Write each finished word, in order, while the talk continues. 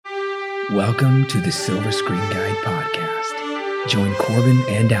Welcome to the Silver Screen Guide podcast. Join Corbin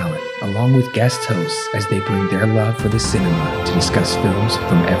and Alan, along with guest hosts, as they bring their love for the cinema to discuss films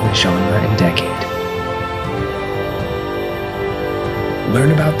from every genre and decade.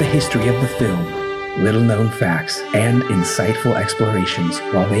 Learn about the history of the film, little-known facts, and insightful explorations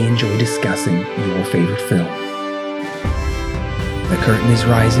while they enjoy discussing your favorite film. The curtain is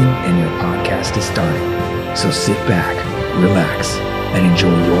rising and your podcast is starting, so sit back, relax, and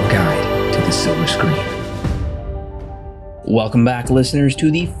enjoy your guide to the silver screen. Welcome back, listeners,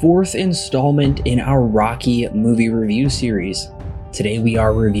 to the fourth installment in our Rocky movie review series. Today we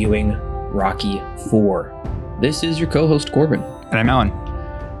are reviewing Rocky IV. This is your co-host Corbin. And I'm Alan.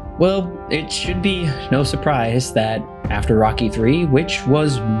 Well, it should be no surprise that after Rocky III, which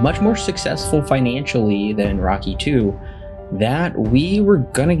was much more successful financially than Rocky II, that we were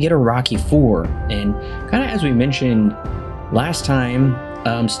gonna get a Rocky IV. And kind of as we mentioned last time,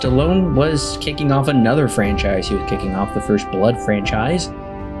 Stallone was kicking off another franchise. He was kicking off the First Blood franchise,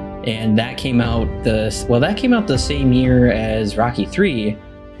 and that came out the same year as Rocky III.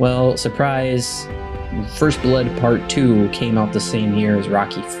 Well, surprise, First Blood Part 2 came out the same year as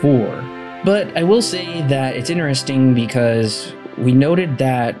Rocky IV. But I will say that it's interesting because we noted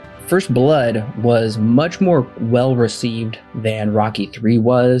that First Blood was much more well received than Rocky III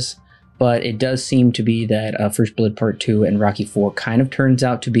was. But it does seem to be that First Blood Part 2 and Rocky IV kind of turns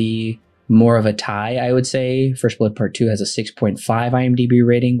out to be more of a tie, I would say. First Blood Part 2 has a 6.5 IMDb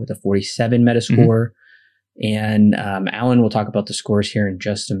rating with a 47 Metascore. And Alan will talk about the scores here in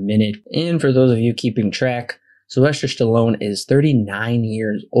just a minute. And for those of you keeping track, Sylvester Stallone is 39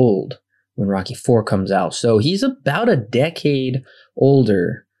 years old when Rocky IV comes out. So he's about a decade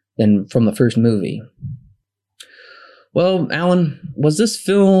older than from the first movie. Well, Alan, was this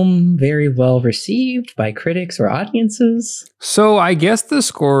film very well received by critics or audiences? So I guess the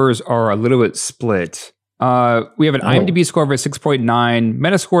scores are a little bit split. We have an IMDb score of a 6.9,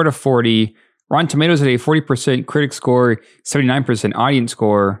 Metascore of 40, Rotten Tomatoes at a 40% critic score, 79% audience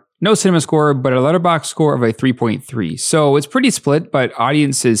score, no cinema score, but a Letterboxd score of a 3.3. So it's pretty split, but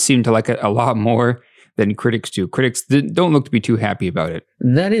audiences seem to like it a lot more than critics do. Critics don't look to be too happy about it.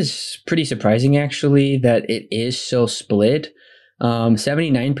 That is pretty surprising, actually, that it is so split.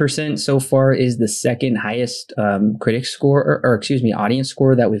 79% so far is the second highest critic score, audience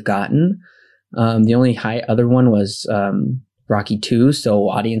score that we've gotten. The only other one was Rocky II, so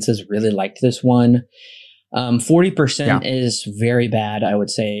audiences really liked this one. 40% is very bad, I would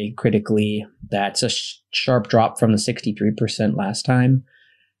say, critically. That's a sharp drop from the 63% last time.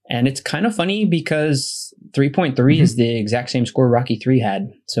 And it's kind of funny because 3.3 is the exact same score Rocky III had.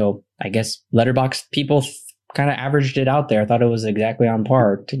 So I guess Letterboxd people kind of averaged it out there. I thought it was exactly on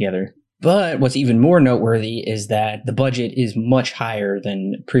par together. But what's even more noteworthy is that the budget is much higher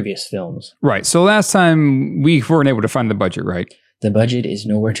than previous films. Right. So last time we weren't able to find the budget, right? The budget is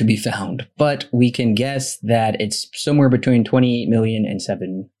nowhere to be found. But we can guess that it's somewhere between 28 million and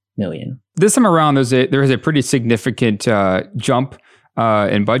 7 million. This time around, there is a pretty significant jump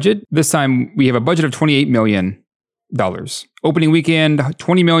in budget. This time we have a budget of $28 million. Opening weekend,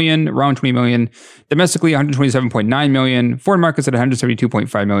 $20 million, around $20 million. Domestically, $127.9 million. Foreign markets at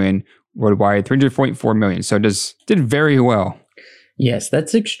 $172.5 million. Worldwide, $300.4 million. So it did very well. Yes,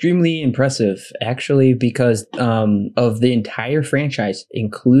 that's extremely impressive, actually, because of the entire franchise,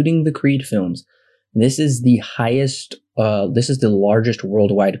 including the Creed films. This is the highest, this is the largest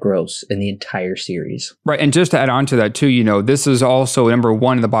worldwide gross in the entire series. Right, and just to add on to that too, this is also number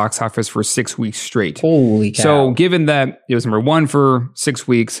one in the box office for 6 weeks straight. Holy cow. So given that it was number one for 6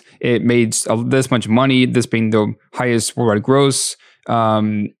 weeks, it made this much money, this being the highest worldwide gross.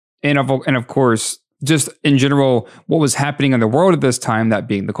 And of course, just in general, what was happening in the world at this time, that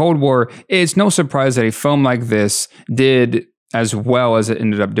being the Cold War, it's no surprise that a film like this did as well as it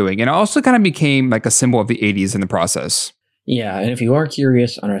ended up doing. And it also kind of became like a symbol of the 80s in the process. Yeah, and if you are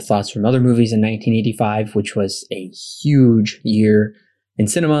curious on our thoughts from other movies in 1985, which was a huge year in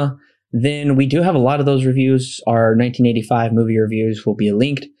cinema, then we do have a lot of those reviews. Our 1985 movie reviews will be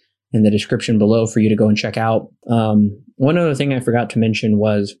linked in the description below for you to go and check out. One other thing I forgot to mention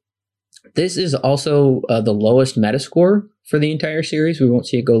was this is also the lowest Metascore for the entire series. We won't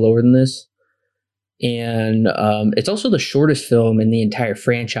see it go lower than this. And it's also the shortest film in the entire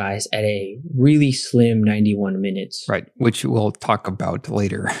franchise at a really slim 91 minutes. Right, which we'll talk about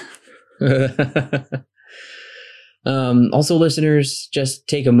later. Also, listeners, just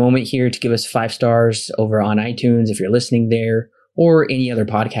take a moment here to give us 5 stars over on iTunes if you're listening there, or any other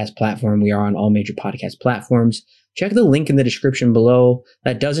podcast platform. We are on all major podcast platforms. check the link in the description below.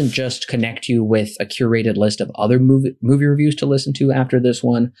 That doesn't just connect you with a curated list of other movie reviews to listen to after this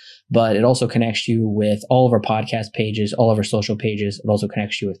one, but it also connects you with all of our podcast pages, all of our social pages. It also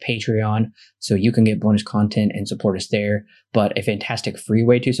connects you with Patreon, so you can get bonus content and support us there. But a fantastic free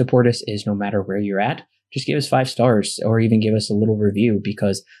way to support us is no matter where you're at, just give us 5 stars or even give us a little review,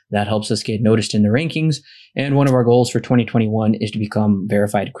 because that helps us get noticed in the rankings. And one of our goals for 2021 is to become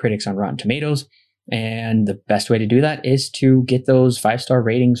verified critics on Rotten Tomatoes. And the best way to do that is to get those 5-star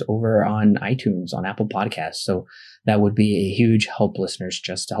ratings over on iTunes, on Apple Podcasts. So that would be a huge help, listeners,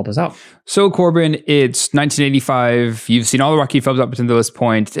 just to help us out. So, Corbin, it's 1985. You've seen all the Rocky films up until this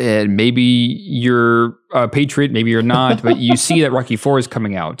point, and maybe you're a patriot, maybe you're not, but you see that Rocky 4 is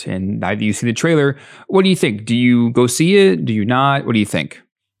coming out, and neither you see the trailer. What do you think? Do you go see it? Do you not? What do you think?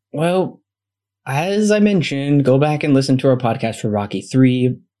 Well, as I mentioned, go back and listen to our podcast for Rocky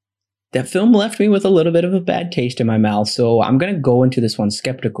 3. That film left me with a little bit of a bad taste in my mouth, so I'm going to go into this one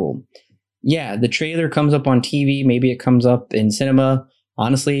skeptical. Yeah, the trailer comes up on TV. Maybe it comes up in cinema.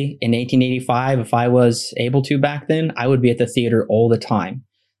 Honestly, in 1885, if I was able to back then, I would be at the theater all the time.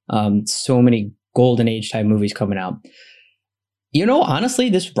 So many golden age type movies coming out. You know, honestly,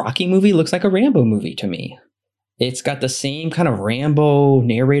 this Rocky movie looks like a Rambo movie to me. It's got the same kind of Rambo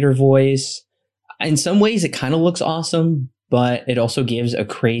narrator voice. In some ways, it kind of looks awesome, but it also gives a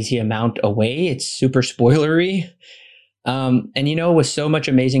crazy amount away. It's super spoilery. And you know, with so much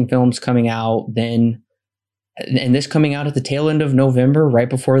amazing films coming out, then, and this coming out at the tail end of November, right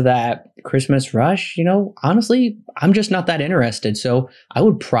before that Christmas rush, you know, honestly, I'm just not that interested. So I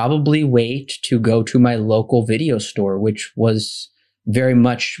would probably wait to go to my local video store, which was very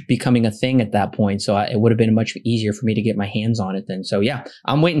much becoming a thing at that point. So it would have been much easier for me to get my hands on it then. So yeah,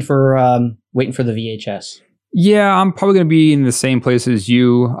 I'm waiting for the VHS. Yeah, I'm probably going to be in the same place as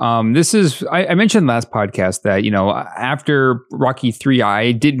you. This is, I mentioned last podcast that, you know, after Rocky 3,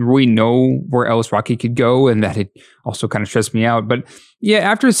 I didn't really know where else Rocky could go, and that it also kind of stressed me out. But yeah,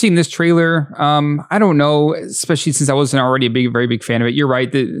 after seeing this trailer, I don't know, especially since I wasn't already very big fan of it. You're right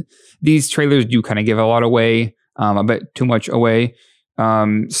that these trailers do kind of give a lot away, a bit too much away.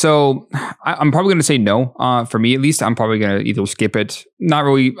 So I'm probably going to say no. For me, at least, I'm probably going to either skip it. I'm not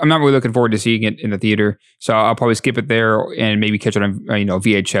really looking forward to seeing it in the theater. So I'll probably skip it there and maybe catch it on,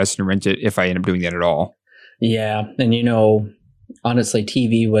 VHS and rent it if I end up doing that at all. Yeah. And, you know, honestly,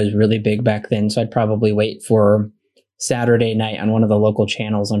 TV was really big back then. So I'd probably wait for Saturday night on one of the local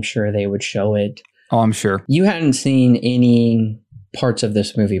channels. I'm sure they would show it. Oh, I'm sure. You hadn't seen any parts of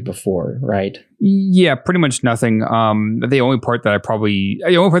this movie before, right? Yeah, pretty much nothing. The only part that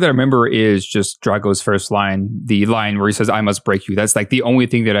I remember is just Drago's first line, the line where he says, "I must break you." That's like the only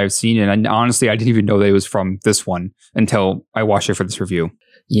thing that I've seen. And honestly, I didn't even know that it was from this one until I watched it for this review.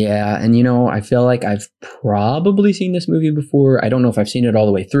 Yeah. And, you know, I feel like I've probably seen this movie before. I don't know if I've seen it all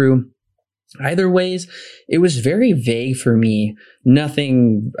the way through. Either ways, it was very vague for me.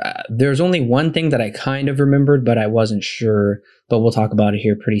 Nothing, there's only one thing that I kind of remembered, but I wasn't sure. But we'll talk about it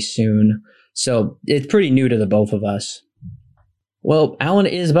here pretty soon. So it's pretty new to the both of us. Well, Alan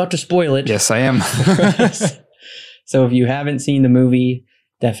is about to spoil it. Yes, I am. So if you haven't seen the movie,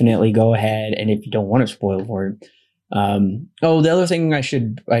 definitely go ahead. And if you don't want to spoil for it, the other thing I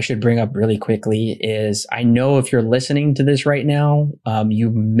should bring up really quickly is I know if you're listening to this right now, you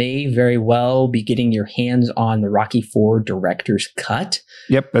may very well be getting your hands on the Rocky IV director's cut.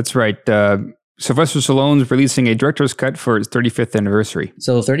 Yep, that's right. Sylvester Stallone's releasing a director's cut for its 35th anniversary.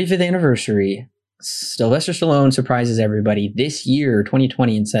 So 35th anniversary, Sylvester Stallone surprises everybody this year,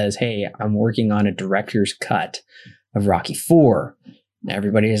 2020, and says, "Hey, I'm working on a director's cut of Rocky IV." And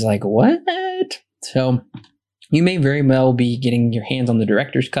everybody is like, "What?" So you may very well be getting your hands on the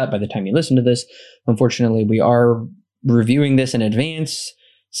director's cut by the time you listen to this. Unfortunately, we are reviewing this in advance.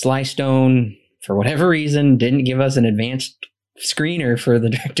 Sly Stone, for whatever reason, didn't give us an advanced screener for the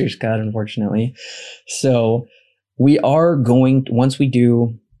director's cut, unfortunately. So we are going, once we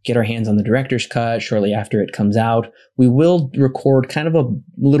do get our hands on the director's cut, shortly after it comes out, we will record kind of a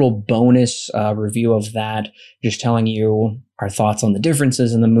little bonus review of that, just telling you our thoughts on the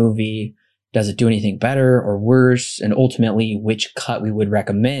differences in the movie. Does it do anything better or worse? And ultimately, which cut we would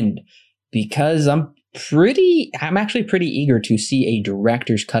recommend? Because I'm actually pretty eager to see a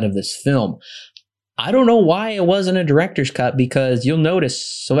director's cut of this film. I don't know why it wasn't a director's cut, because you'll notice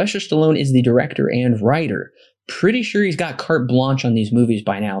Sylvester Stallone is the director and writer. Pretty sure he's got carte blanche on these movies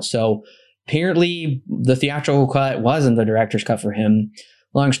by now. So apparently the theatrical cut wasn't the director's cut for him.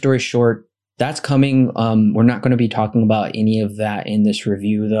 Long story short, that's coming. We're not going to be talking about any of that in this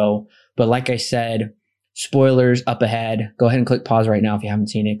review, though. But like I said, spoilers up ahead. Go ahead and click pause right now if you haven't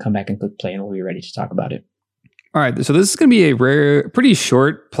seen it. Come back and click play and we'll be ready to talk about it. All right, so this is going to be a pretty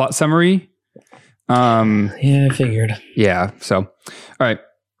short plot summary. Yeah, I figured. Yeah, so, all right.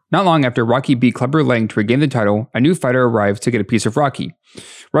 Not long after Rocky beat Clubber Lang to regain the title, a new fighter arrives to get a piece of Rocky.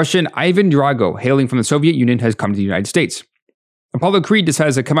 Russian Ivan Drago, hailing from the Soviet Union, has come to the United States. Apollo Creed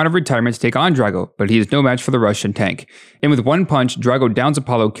decides to come out of retirement to take on Drago, but he is no match for the Russian tank. And with one punch, Drago downs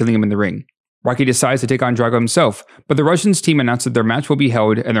Apollo, killing him in the ring. Rocky decides to take on Drago himself, but the Russians team announces that their match will be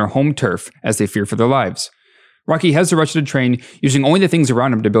held in their home turf as they fear for their lives. Rocky has to rush to train, using only the things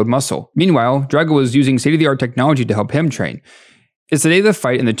around him to build muscle. Meanwhile, Drago is using state-of-the-art technology to help him train. It's the day of the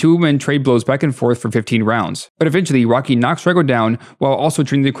fight, and the two men trade blows back and forth for 15 rounds. But eventually, Rocky knocks Drago down while also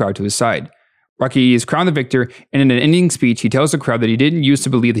turning the crowd to his side. Rocky is crowned the victor, and in an ending speech, he tells the crowd that he didn't used to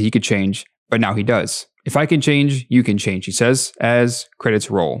believe that he could change, but now he does. If I can change, you can change, he says, as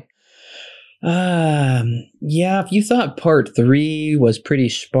credits roll. Yeah, if you thought part 3 was pretty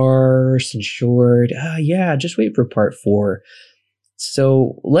sparse and short, yeah, just wait for part 4.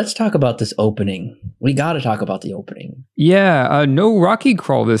 So let's talk about this opening. We got to talk about the opening. Yeah, no Rocky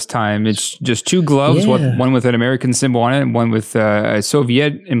crawl this time. It's just two gloves, one with an American symbol on it and one with a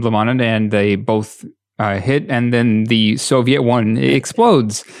Soviet emblem on it, and they both hit, and then the Soviet one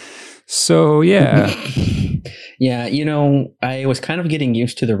explodes. So, yeah. Yeah, I was kind of getting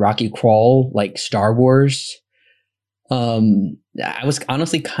used to the Rocky crawl like Star Wars. I was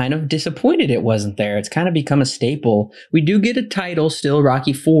honestly kind of disappointed it wasn't there. It's kind of become a staple. We do get a title still,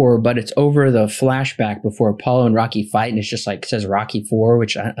 Rocky 4, but it's over the flashback before Apollo and Rocky fight, and it's just like, it says Rocky 4,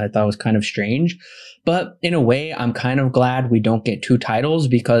 which I thought was kind of strange. But in a way, I'm kind of glad we don't get 2 titles,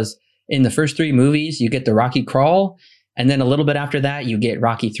 because in the first 3 movies, you get the Rocky crawl, and then a little bit after that, you get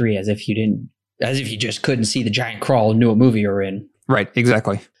Rocky 3, as if you just couldn't see the giant crawl and knew what movie you were in. Right,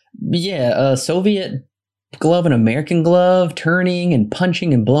 exactly. Yeah, Soviet glove and American glove, turning and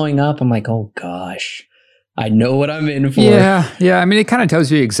punching and blowing up. I'm like, oh gosh, I know what I'm in for. Yeah. I mean, it kind of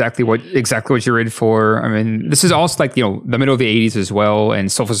tells you exactly what you're in for. I mean, this is also like, the middle of the 80s as well, and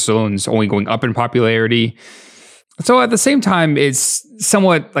Sylvester Stallone's only going up in popularity. So at the same time, it's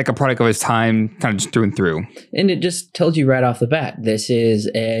somewhat like a product of its time, kind of just through and through. And it just tells you right off the bat, this is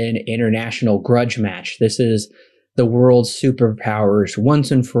an international grudge match. This is the world's superpowers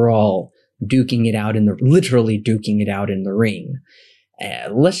once and for all, literally duking it out in the ring.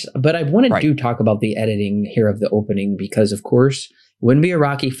 But I want to talk about the editing here of the opening, because of course, it wouldn't be a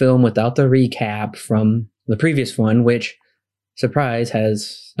Rocky film without the recap from the previous one, which, surprise,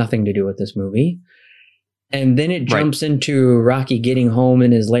 has nothing to do with this movie. And then it jumps into Rocky getting home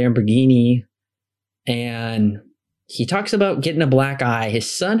in his Lamborghini, and he talks about getting a black eye.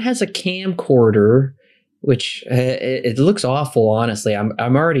 His son has a camcorder, which it looks awful, honestly. I'm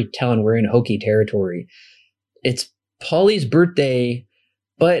already telling we're in hokey territory. It's Paulie's birthday,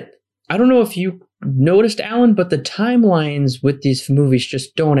 but I don't know if you noticed, Alan, but the timelines with these movies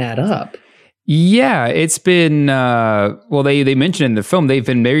just don't add up. Yeah, it's been, they mentioned in the film, they've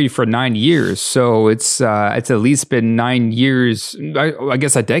been married for 9 years. So it's at least been 9 years, I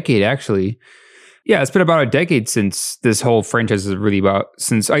guess a decade, actually. Yeah, it's been about a decade since this whole franchise is really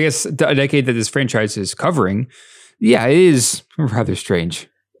since I guess a decade that this franchise is covering. Yeah, it is rather strange.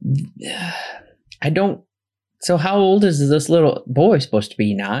 So how old is this little boy supposed to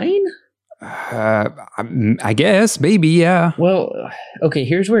be? 9? I guess, maybe, yeah. Well, okay,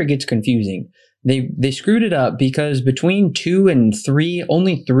 here's where it gets confusing. They screwed it up because between 2 and 3,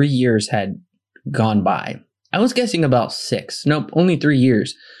 only 3 years had gone by. I was guessing about 6. Nope, only 3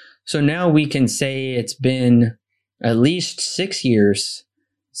 years. So now we can say it's been at least 6 years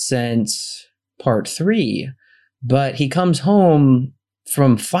since part 3. But he comes home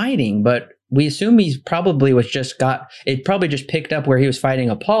from fighting, but we assume he's probably probably just picked up where he was fighting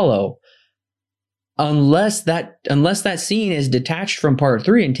Apollo. Unless that scene is detached from part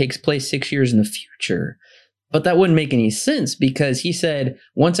 3 and takes place 6 years in the future. But that wouldn't make any sense, because he said,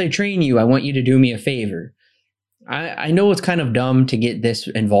 once I train you, I want you to do me a favor. I know it's kind of dumb to get this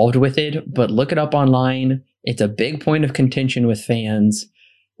involved with it, but look it up online. It's a big point of contention with fans.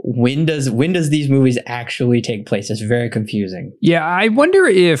 When does these movies actually take place? It's very confusing. Yeah, I wonder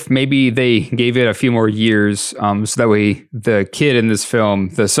if maybe they gave it a few more years, so that way the kid in this film,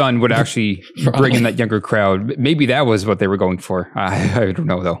 the son, would actually bring in that younger crowd. Maybe that was what they were going for. I don't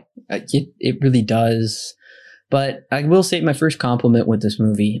know, though. It really does. But I will say my first compliment with this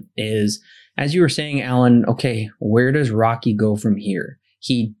movie is, as you were saying, Alan, okay, where does Rocky go from here?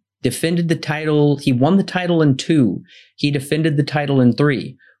 He defended the title. He won the title in 2. He defended the title in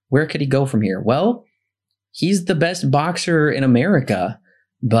 3. Where could he go from here? Well, he's the best boxer in America,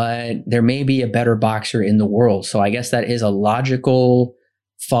 but there may be a better boxer in the world. So I guess that is a logical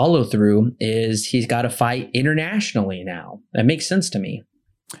follow through is he's got to fight internationally now. That makes sense to me.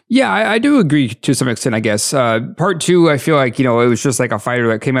 Yeah, I do agree to some extent, I guess. Part two, I feel like, it was just like a fighter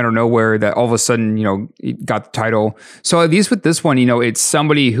that came out of nowhere that all of a sudden, got the title. So at least with this one, it's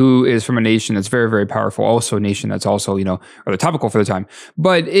somebody who is from a nation that's very, very powerful. Also a nation that's also, or the topical for the time.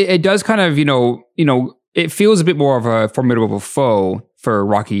 But it does kind of, it feels a bit more of a formidable foe for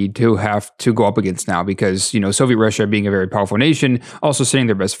Rocky to have to go up against now because, Soviet Russia being a very powerful nation, also sending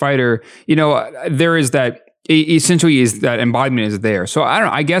their best fighter, there is that essentially is that embodiment is there. So I don't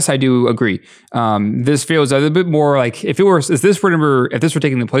know. I guess I do agree. This feels a little bit more like if this were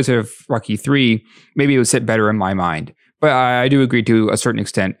taking the place of Rocky 3, maybe it would sit better in my mind. But I do agree to a certain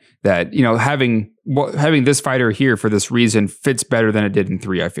extent that, having this fighter here for this reason fits better than it did in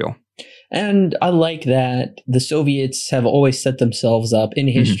 3, I feel. And I like that the Soviets have always set themselves up in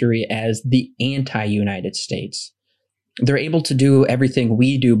history as the anti-United States. They're able to do everything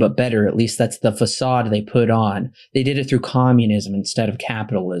we do, but better. At least that's the facade they put on. They did it through communism instead of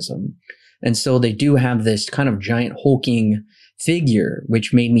capitalism. And so they do have this kind of giant hulking figure,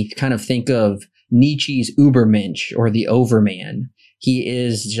 which made me kind of think of Nietzsche's Übermensch or the Overman. He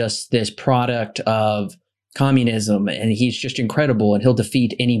is just this product of communism and he's just incredible and he'll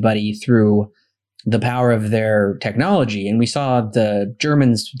defeat anybody through the power of their technology. And we saw the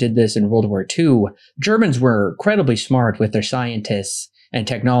Germans did this in World War II. Germans were incredibly smart with their scientists and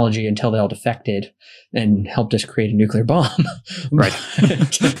technology until they all defected and helped us create a nuclear bomb. Right.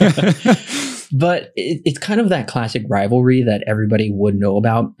 But it's kind of that classic rivalry that everybody would know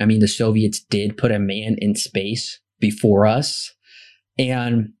about. I mean, the Soviets did put a man in space before us.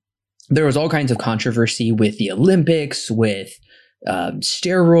 And there was all kinds of controversy with the Olympics, with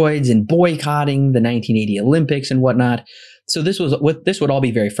steroids and boycotting the 1980 Olympics and whatnot. So this would all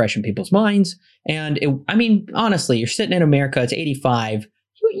be very fresh in people's minds. And honestly, you're sitting in America, it's 85.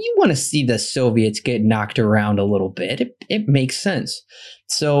 You want to see the Soviets get knocked around a little bit. It makes sense.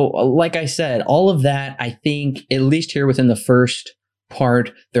 So like I said, all of that, I think, at least here within the first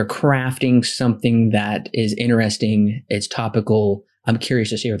part, they're crafting something that is interesting. It's topical. I'm curious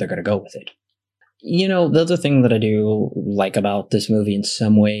to see where they're going to go with it. The other thing that I do like about this movie in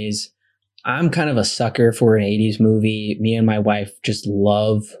some ways, I'm kind of a sucker for an 80s movie. Me and my wife just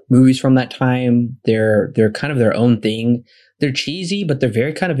love movies from that time. They're kind of their own thing. They're cheesy, but they're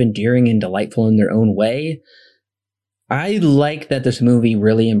very kind of endearing and delightful in their own way. I like that this movie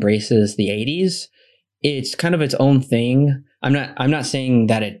really embraces the 80s. It's kind of its own thing. I'm not saying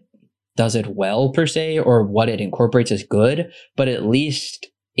that it does it well per se or what it incorporates is good, but at least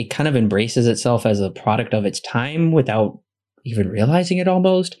it kind of embraces itself as a product of its time without even realizing it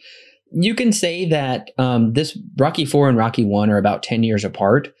almost. You can say that this Rocky 4 and Rocky 1 are about 10 years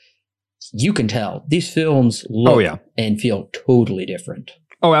apart. You can tell these films look and feel totally different.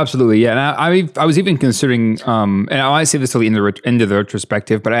 Oh, absolutely. Yeah. And I was even considering, and I want to say this till the end of the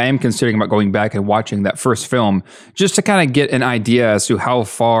retrospective, but I am considering about going back and watching that first film just to kind of get an idea as to how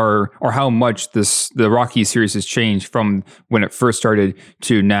far or how much the Rocky series has changed from when it first started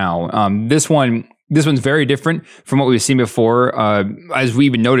to now. This one's very different from what we've seen before. As we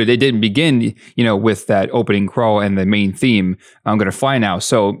even noted, it didn't begin, with that opening crawl and the main theme, I'm Gonna Fly Now.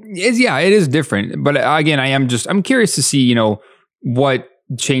 So it is different. But again, I'm curious to see, what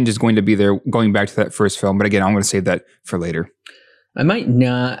change is going to be there going back to that first film. But again, I'm going to save that for later. I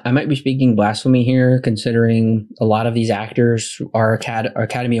might be speaking blasphemy here, considering a lot of these actors are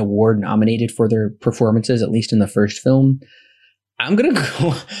Academy Award nominated for their performances, at least in the first film. I'm gonna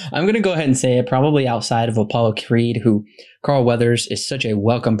go ahead and say it. Probably outside of Apollo Creed, who Carl Weathers is such a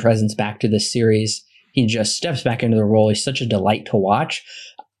welcome presence back to this series. He just steps back into the role. He's such a delight to watch.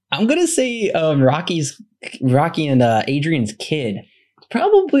 I'm gonna say Rocky and Adrian's kid.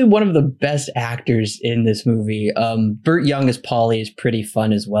 Probably one of the best actors in this movie. Burt Young as Paulie is pretty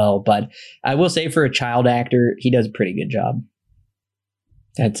fun as well, but I will say for a child actor, he does a pretty good job.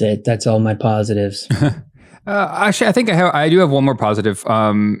 That's it. That's all my positives. Actually, I think I do have one more positive.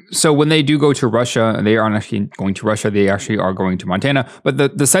 So when they do go to Russia, they aren't actually going to Russia. They actually are going to Montana. But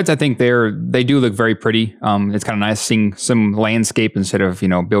the sets, I think they do look very pretty. It's kind of nice seeing some landscape instead of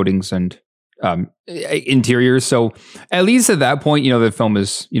buildings and interiors. So at least at that point, the film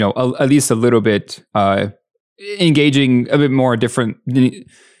is at least a little bit engaging, a bit more different.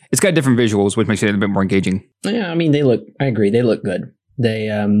 It's got different visuals, which makes it a bit more engaging. Yeah, I agree. They look good.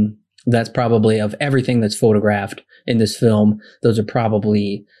 That's probably, of everything that's photographed in this film, those are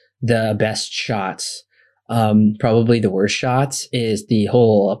probably the best shots. Probably the worst shots is the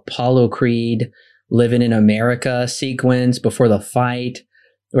whole Apollo Creed living in America sequence before the fight,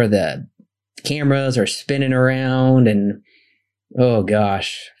 where the cameras are spinning around and Oh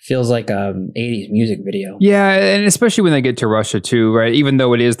gosh, feels like a 80s music video. Yeah, and especially when they get to Russia too, right? Even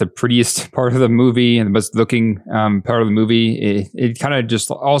though it is the prettiest part of the movie and the best looking part of the movie, it kind of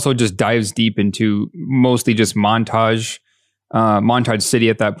just also just dives deep into mostly just montage city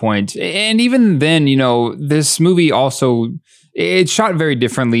at that point. And even then, this movie also it's shot very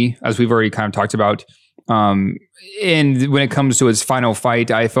differently, as we've already kind of talked about. Um, and when it comes to its final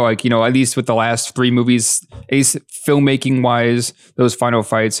fight, I feel like, at least with the last three movies, at least filmmaking wise, those final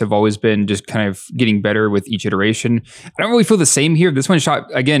fights have always been just kind of getting better with each iteration. I don't really feel the same here. This one shot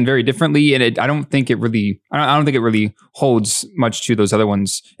again very differently, and I don't think it really holds much to those other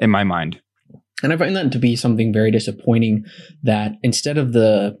ones in my mind. And I find that to be something very disappointing, that instead of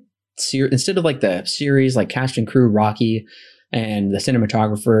the series, like cast and crew Rocky and the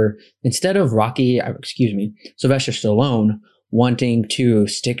cinematographer, instead of Sylvester Stallone wanting to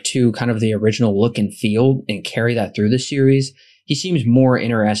stick to kind of the original look and feel and carry that through the series, he seems more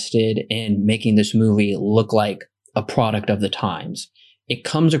interested in making this movie look like a product of the times. It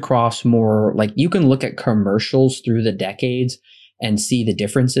comes across more like you can look at commercials through the decades and see the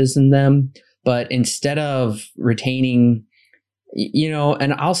differences in them. But instead of retaining,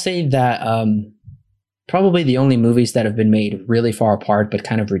 and I'll say that probably the only movies that have been made really far apart but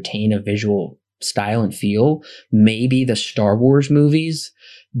kind of retain a visual style and feel, maybe the Star Wars movies.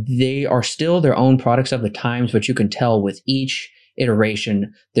 They are still their own products of the times, but you can tell with each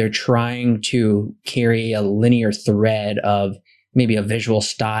iteration, they're trying to carry a linear thread of maybe a visual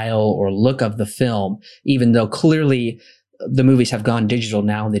style or look of the film, even though clearly the movies have gone digital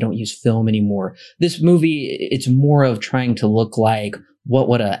now and they don't use film anymore. This movie, it's more of trying to look like what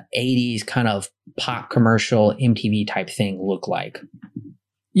would a 80s kind of pop commercial MTV type thing look like.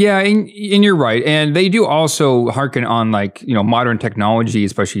 Yeah, and you're right. And they do also harken on modern technology,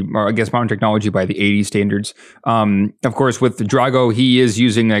 especially, or I guess modern technology by the 80s standards. Of course, with Drago, he is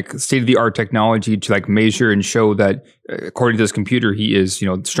using state-of-the-art technology to measure and show that according to this computer, he is,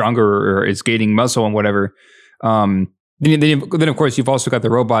 stronger or is gaining muscle and whatever. Then, of course, you've also got the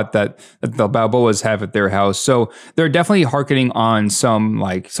robot that the Balboas have at their house. So they're definitely harkening on some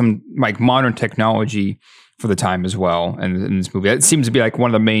modern technology for the time as well. And in this movie, it seems to be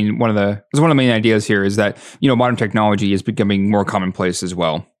one of the main ideas here is that, modern technology is becoming more commonplace as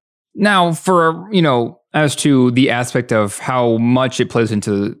well. Now, for, as to the aspect of how much it plays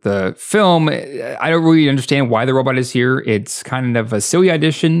into the film, I don't really understand why the robot is here. It's kind of a silly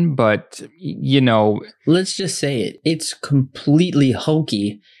addition, but, let's just say it. It's completely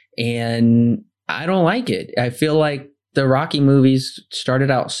hokey, and I don't like it. I feel like the Rocky movies started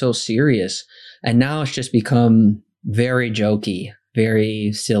out so serious, and now it's just become very jokey,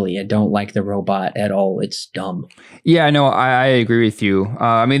 very silly. I don't like the robot at all. It's dumb. Yeah, no, I agree with you.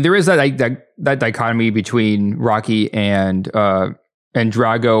 There is that dichotomy between Rocky and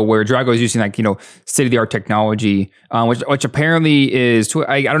Drago, where Drago is using state of the art technology, which apparently is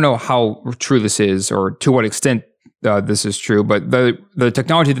I don't know how true this is or to what extent this is true, but the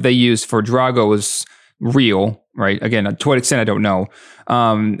technology that they used for Drago is real. Right. Again, to what extent, I don't know.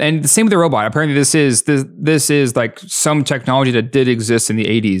 And the same with the robot. Apparently, this is like some technology that did exist in the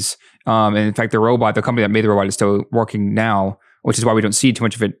 80s. And in fact, the company that made the robot is still working now, which is why we don't see too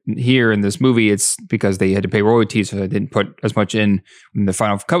much of it here in this movie. It's because they had to pay royalties, so they didn't put as much in when the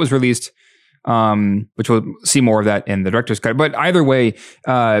final cut was released. Which we'll see more of that in the director's cut. But either way,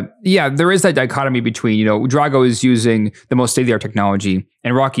 there is that dichotomy between, Drago is using the most state-of-the-art technology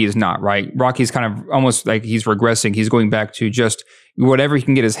and Rocky is not, right? Rocky's kind of almost like he's regressing. He's going back to just whatever he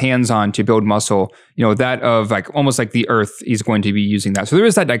can get his hands on to build muscle, that of almost like the earth, he's going to be using that. So there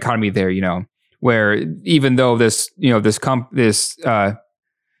is that dichotomy there, where even though this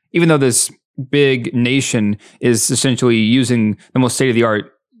big nation is essentially using the most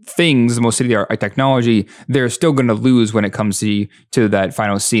state-of-the-art things, the most state-of-the-art technology, they're still going to lose when it comes to that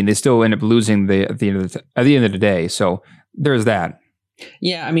final scene. They still end up losing at the end of the day. So there's that.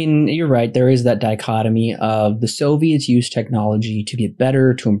 Yeah, you're right. There is that dichotomy of the Soviets use technology to get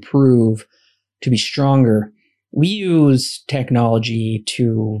better, to improve, to be stronger. We use technology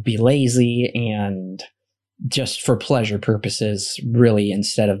to be lazy and just for pleasure purposes, really,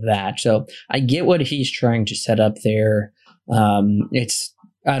 instead of that. So I get what he's trying to set up there.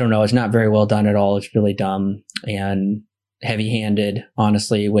 I don't know. It's not very well done at all. It's really dumb and heavy-handed,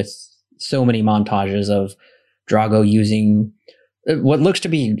 honestly, with so many montages of Drago using what looks to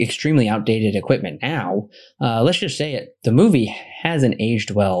be extremely outdated equipment now. Let's just say it. The movie hasn't aged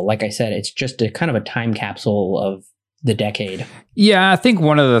well. Like I said, it's just a kind of a time capsule of the decade. Yeah, I think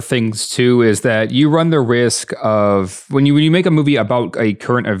one of the things too is that you run the risk of when you make a movie about a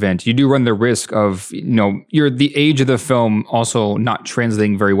current event, you do run the risk of the age of the film also not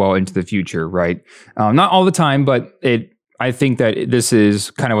translating very well into the future, right? Not all the time, but I think that this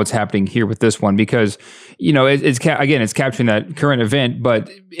is kind of what's happening here with this one because it's capturing that current event, but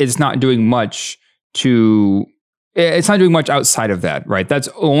it's not doing much outside of that, right? That's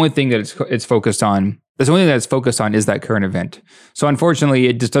the only thing that it's focused on. That's the only thing that's focused on is that current event. So unfortunately,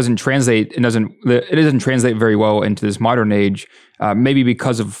 it just doesn't translate. It doesn't translate very well into this modern age. Maybe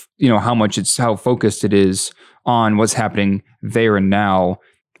because of how focused it is on what's happening there and now,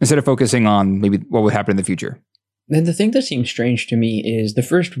 instead of focusing on maybe what would happen in the future. And the thing that seems strange to me is the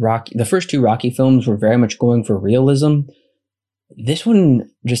first two Rocky films were very much going for realism. This one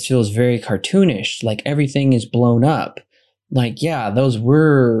just feels very cartoonish, like everything is blown up. Like, yeah, those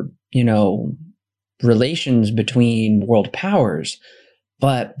were, relations between world powers,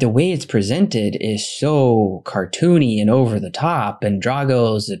 but the way it's presented is so cartoony and over the top, and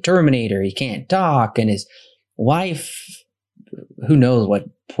Drago's the Terminator, he can't talk, and his wife, who knows what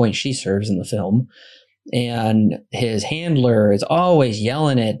point she serves in the film, and his handler is always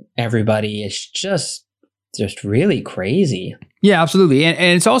yelling at everybody. It's just really crazy. Yeah, absolutely. And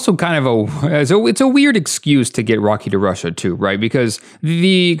it's also kind of it's a weird excuse to get Rocky to Russia too, right? Because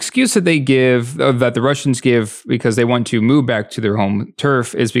the excuse that they give, that the Russians give because they want to move back to their home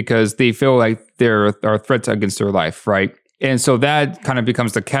turf is because they feel like there are threats against their life, right? And so that kind of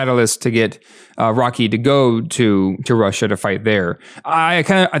becomes the catalyst to get Rocky to go to Russia to fight there. I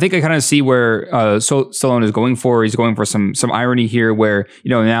think I kind of see where Stallone is going for. He's going for some irony here, where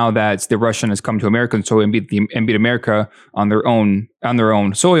now that the Russian has come to American soil and beat America on their own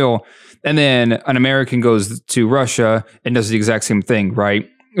soil, and then an American goes to Russia and does the exact same thing, right?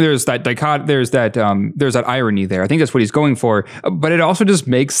 There's that irony there. I think that's what he's going for, but it also just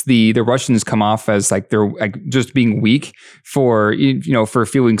makes the Russians come off as like they're like just being weak for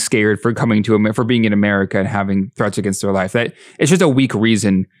feeling scared, for coming to for being in America and having threats against their life. That it's just a weak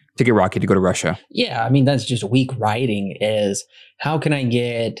reason to get Rocky to go to Russia. Yeah, I mean that's just weak writing. Is how can I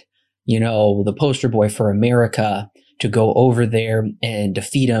get the poster boy for America to go over there and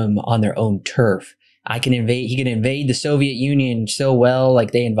defeat him on their own turf? He can invade the Soviet Union so well,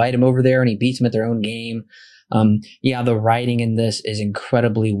 like they invite him over there and he beats them at their own game. The writing in this is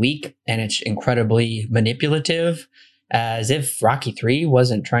incredibly weak and it's incredibly manipulative, as if Rocky 3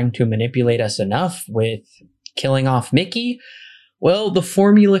 wasn't trying to manipulate us enough with killing off Mickey. Well, the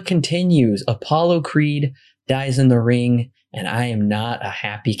formula continues. Apollo Creed dies in the ring, and I am not a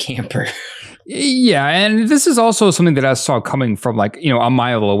happy camper. Yeah, and this is also something that I saw coming from a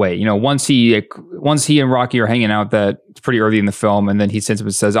mile away. Once he and Rocky are hanging out, that it's pretty early in the film, and then he sends up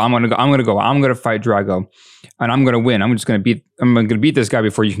and says, I'm gonna fight Drago, and I'm gonna win. I'm gonna beat this guy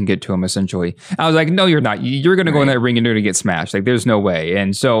before you can get to him, essentially. I was like, no, you're not. You're gonna go in that ring and you're gonna get smashed. Like, there's no way.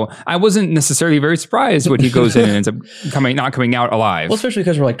 And so I wasn't necessarily very surprised when he goes in and ends up not coming out alive. Well, especially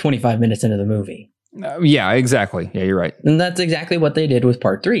because we're like 25 minutes into the movie. Yeah, exactly. Yeah, you're right. And that's exactly what they did with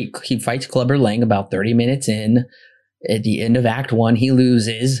part 3. He fights Clubber Lang about 30 minutes in. At the end of Act 1, he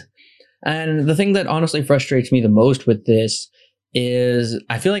loses. And the thing that honestly frustrates me the most with this is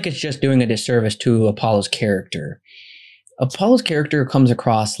I feel like it's just doing a disservice to Apollo's character. Apollo's character comes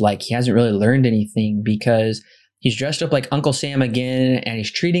across like he hasn't really learned anything because he's dressed up like Uncle Sam again and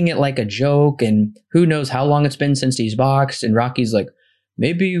he's treating it like a joke, and who knows how long it's been since he's boxed, and Rocky's like,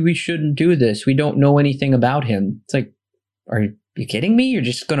 maybe we shouldn't do this. We don't know anything about him. It's like, are you kidding me? You're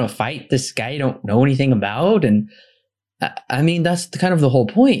just going to fight this guy you don't know anything about? And I mean, that's kind of the whole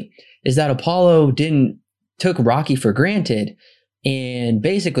point, is that Apollo took Rocky for granted and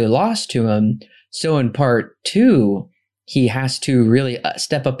basically lost to him. So in part 2, he has to really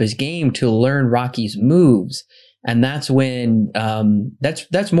step up his game to learn Rocky's moves. And that's when,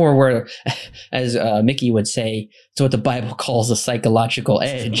 that's more where, as Mickey would say, it's what the Bible calls a psychological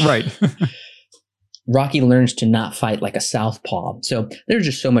edge. Right. Rocky learns to not fight like a southpaw. So there's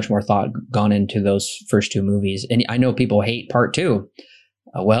just so much more thought gone into those first 2 movies. And I know people hate part 2.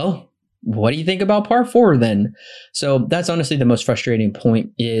 Well, what do you think about part 4 then? So that's honestly the most frustrating point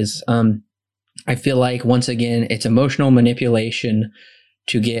is, I feel like once again, it's emotional manipulation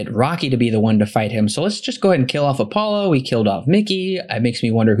to get Rocky to be the one to fight him. So let's just go ahead and kill off Apollo. We killed off Mickey. It makes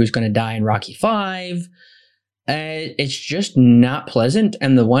me wonder who's going to die in Rocky 5. It's just not pleasant.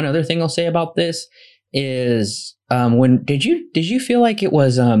 And the one other thing I'll say about this is, did you feel like it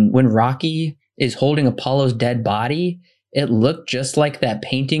was when Rocky is holding Apollo's dead body, it looked just like that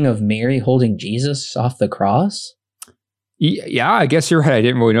painting of Mary holding Jesus off the cross? Yeah, I guess you're right. I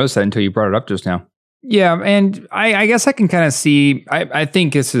didn't really notice that until you brought it up just now. Yeah, and I guess I can kind of see. I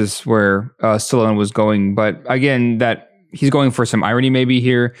think this is where Stallone was going, but again, that he's going for some irony maybe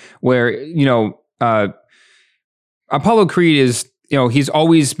here, where Apollo Creed is, he's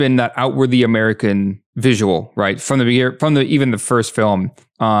always been that outwardly American visual, right? From the even the first film,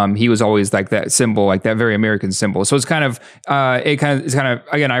 he was always like that symbol, like that very American symbol. So it's kind of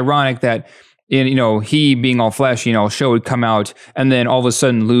again ironic that he being all flesh, show would come out and then all of a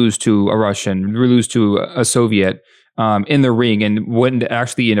sudden lose to a Russian, lose to a Soviet in the ring, and wouldn't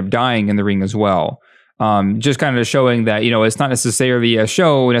actually end up dying in the ring as well. Just kind of showing that it's not necessarily a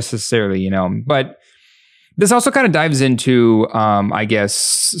show necessarily, but. This also kind of dives into, I guess,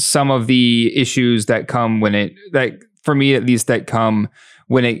 some of the issues that come for me at least, that come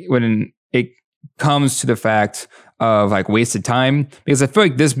when it comes to the fact of like wasted time, because I feel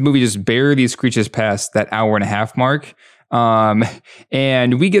like this movie just barely screeches past that hour and a half mark.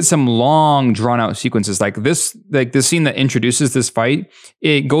 And we get some long drawn out sequences like this scene that introduces this fight.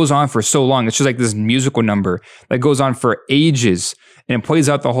 It goes on for so long. It's just like this musical number that goes on for ages and it plays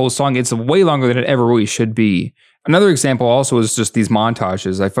out the whole song. It's way longer than it ever really should be. Another example also is just these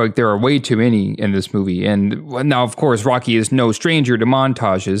montages. I feel like there are way too many in this movie. And now, of course, Rocky is no stranger to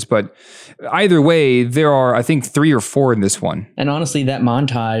montages, but either way, there are, I think, 3 or 4 in this one. And honestly, that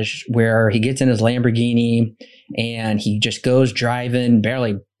montage where he gets in his Lamborghini and he just goes driving,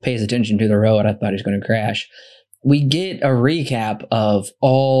 barely pays attention to the road. I thought he was going to crash. We get a recap of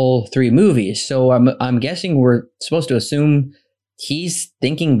all 3 movies. So I'm guessing we're supposed to assume he's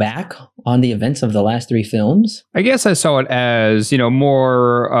thinking back on the events of the last 3 films. I guess I saw it as,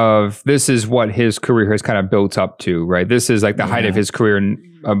 more of this is what his career has kind of built up to, right? This is like the height of his career,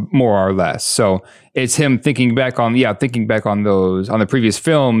 more or less. So it's him thinking back on those, on the previous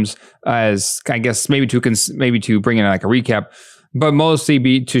films, as I guess maybe to bring in like a recap, but mostly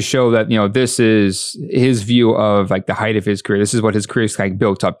be to show that, this is his view of like the height of his career. This is what his career is like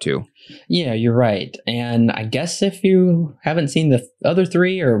built up to. Yeah, you're right. And I guess if you haven't seen the other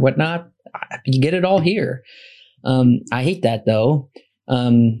 3 or whatnot, you get it all here. I hate that though.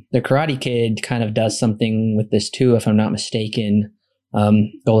 The Karate Kid kind of does something with this too, if I'm not mistaken.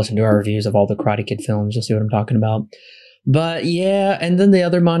 Go listen to our reviews of all the Karate Kid films. You'll see what I'm talking about. But yeah, and then the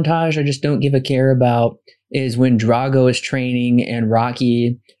other montage I just don't give a care about is when Drago is training and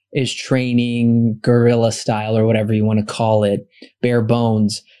Rocky is training guerrilla style or whatever you want to call it, bare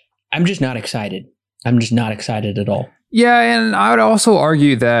bones. I'm just not excited. I'm just not excited at all. Yeah, and I would also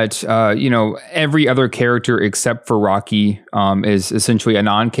argue that, every other character except for Rocky is essentially a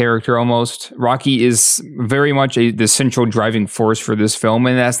non-character almost. Rocky is very much the central driving force for this film,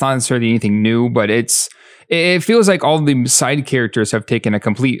 and that's not necessarily anything new, but it feels like all the side characters have taken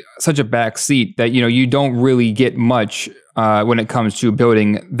such a back seat that, you don't really get much when it comes to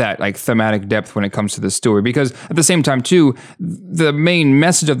building that like thematic depth when it comes to the story. Because at the same time too, the main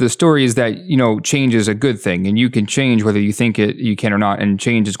message of the story is that, change is a good thing and you can change whether you think you can or not. And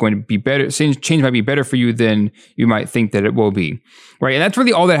change is going to be better. Change might be better for you than you might think that it will be. Right. And that's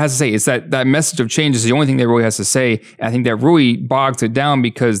really all that has to say. Is that message of change is the only thing that really has to say. And I think that really bogs it down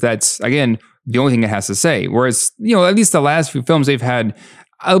because that's, again, the only thing it has to say. Whereas, at least the last few films, they've had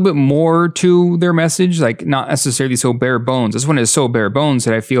a little bit more to their message, like not necessarily so bare bones. This one is so bare bones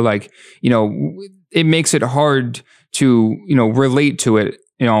that I feel like, it makes it hard to, relate to it,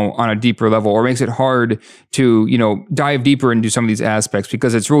 on a deeper level, or makes it hard to, dive deeper into some of these aspects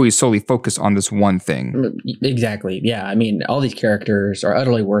because it's really solely focused on this one thing. Exactly. Yeah. I mean, all these characters are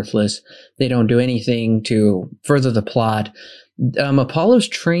utterly worthless. They don't do anything to further the plot. Apollo's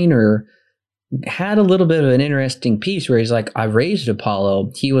trainer had a little bit of an interesting piece where he's like, I raised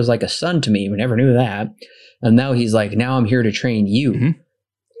Apollo. He was like a son to me. We never knew that. And now he's like, now I'm here to train you. Mm-hmm.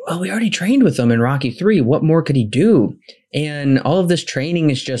 Well, we already trained with him in Rocky 3. What more could he do? And all of this training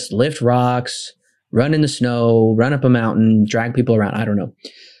is just lift rocks, run in the snow, run up a mountain, drag people around. I don't know.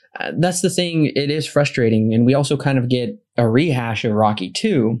 That's the thing. It is frustrating. And we also kind of get a rehash of Rocky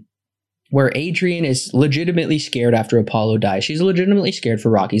 2, where Adrian is legitimately scared after Apollo dies. She's legitimately scared for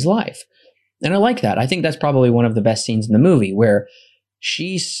Rocky's life. And I like that. I think that's probably one of the best scenes in the movie where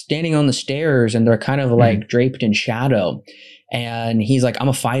she's standing on the stairs and they're kind of like draped in shadow. And he's like, I'm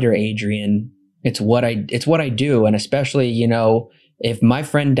a fighter, Adrian. It's what I do. And especially, if my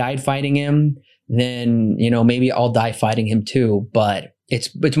friend died fighting him, then, maybe I'll die fighting him too. But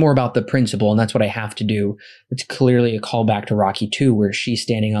it's more about the principle. And that's what I have to do. It's clearly a callback to Rocky 2 where she's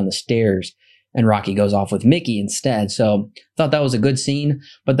standing on the stairs and Rocky goes off with Mickey instead. So I thought that was a good scene,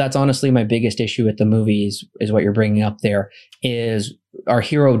 but that's honestly my biggest issue with the movie is what you're bringing up there, is our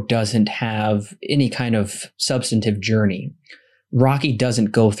hero doesn't have any kind of substantive journey. Rocky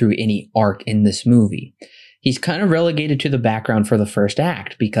doesn't go through any arc in this movie. He's kind of relegated to the background for the first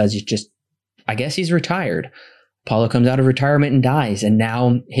act because I guess he's retired. Apollo comes out of retirement and dies, and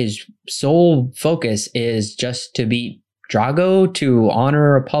now his sole focus is just to beat Drago, to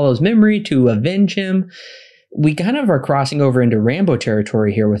honor Apollo's memory, to avenge him. We kind of are crossing over into Rambo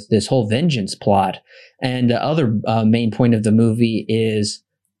territory here with this whole vengeance plot. And the other main point of the movie is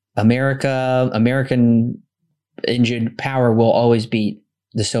American engine power will always beat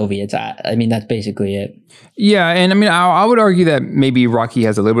the Soviets. I mean, that's basically it. Yeah, and I mean, I would argue that maybe Rocky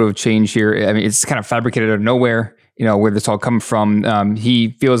has a little bit of change here. I mean, it's kind of fabricated out of nowhere, where this all comes from.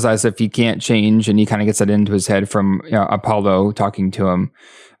 He feels as if he can't change, and he kind of gets that into his head from Apollo talking to him.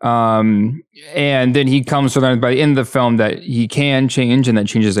 And then he comes to learn by the end of the film that he can change, and that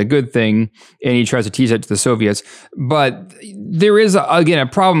change is a good thing, and he tries to teach that to the Soviets. But there is again a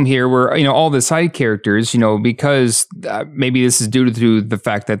problem here where all the side characters, because maybe this is due to the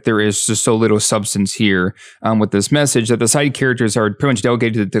fact that there is just so little substance here with this message, that the side characters are pretty much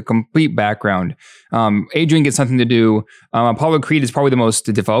delegated to the complete background. Adrian gets nothing to do. Apollo Creed is probably the most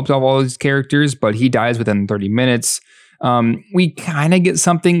developed of all these characters, but he dies within 30 minutes. We kind of get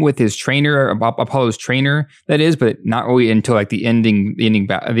something with his trainer, Apollo's trainer, that is, but not really until like the ending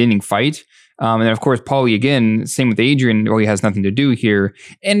fight. And then of course, Paulie again, same with Adrian, really has nothing to do here.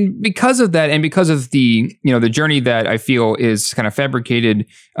 And because of that, and because of the journey that I feel is kind of fabricated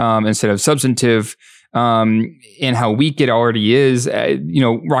instead of substantive, and how weak it already is,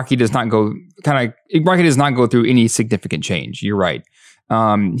 Rocky does not go through any significant change. You're right.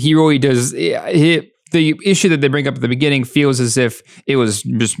 He really does. The issue that they bring up at the beginning feels as if it was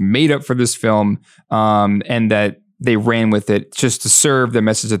just made up for this film, and that they ran with it just to serve the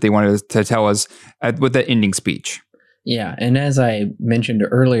message that they wanted to tell us with the ending speech. Yeah, and as I mentioned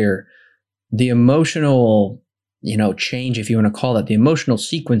earlier, the emotional, change, if you want to call it, the emotional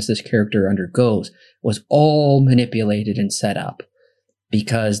sequence this character undergoes was all manipulated and set up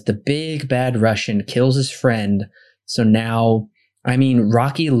because the big bad Russian kills his friend. So now,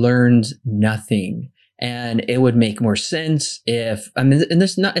 Rocky learns nothing. And it would make more sense if,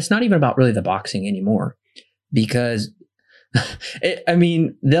 it's not even about really the boxing anymore, because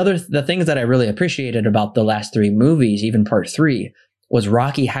the things that I really appreciated about the last three movies, even part 3, was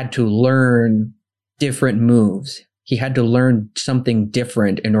Rocky had to learn different moves. He had to learn something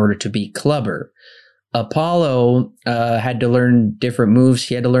different in order to be Clubber. Apollo had to learn different moves.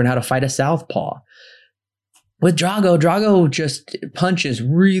 He had to learn how to fight a southpaw. With Drago just punches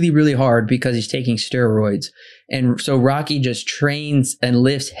really, really hard because he's taking steroids. And so Rocky just trains and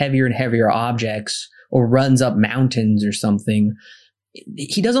lifts heavier and heavier objects or runs up mountains or something.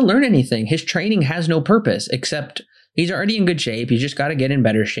 He doesn't learn anything. His training has no purpose except he's already in good shape. He's just got to get in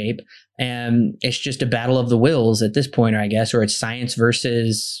better shape. And it's just a battle of the wills at this point, I guess, or it's science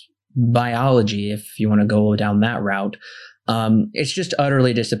versus biology, if you want to go down that route. It's just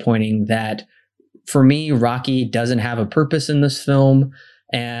utterly disappointing that, for me, Rocky doesn't have a purpose in this film,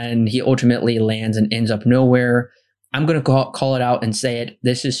 and he ultimately lands and ends up nowhere. I'm going to call it out and say it.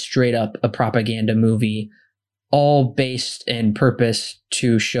 This is straight up a propaganda movie, all based in purpose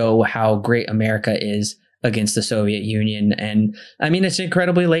to show how great America is against the Soviet Union. And it's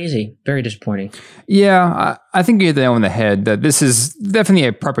incredibly lazy. Very disappointing. Yeah, I think you hit the nail on the head that this is definitely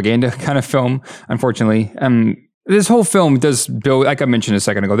a propaganda kind of film, unfortunately. This whole film does build, like I mentioned a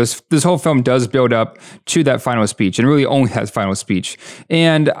second ago, this whole film does build up to that final speech, and really only that final speech.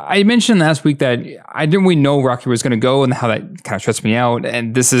 And I mentioned last week that I didn't really know Rocky was going to go, and how that kind of stressed me out.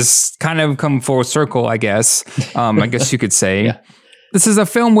 And this is kind of come full circle, I guess. I guess you could say. Yeah. This is a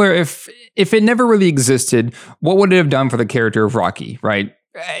film where if it never really existed, what would it have done for the character of Rocky, right?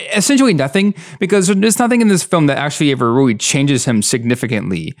 Essentially nothing, because there's nothing in this film that actually ever really changes him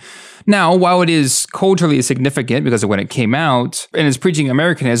significantly. Now, while it is culturally significant because of when it came out, and it's preaching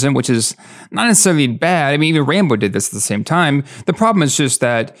Americanism, which is not necessarily bad. Even Rambo did this at the same time. The problem is just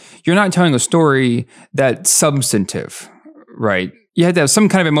that you're not telling a story that's substantive, right? You had to have some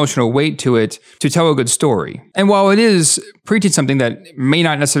kind of emotional weight to it to tell a good story. And while it is preaching something that may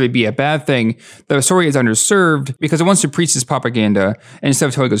not necessarily be a bad thing, the story is underserved because it wants to preach this propaganda instead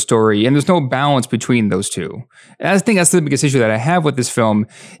of telling a good story. And there's no balance between those two. And I think that's the biggest issue that I have with this film.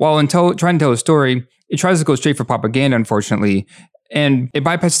 While trying to tell a story, it tries to go straight for propaganda, unfortunately. And it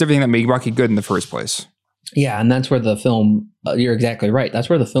bypasses everything that made Rocky good in the first place. Yeah, and that's where the film, you're exactly right. That's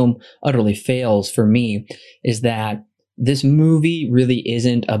where the film utterly fails for me, is that this movie really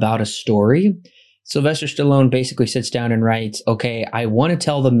isn't about a story. Sylvester Stallone basically sits down and writes, okay, I want to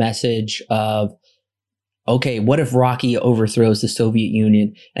tell the message of, okay, what if Rocky overthrows the Soviet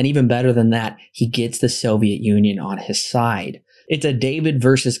Union? And even better than that, he gets the Soviet Union on his side. it's a David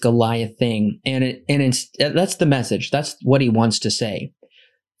versus Goliath thing, that's the message. That's what he wants to say.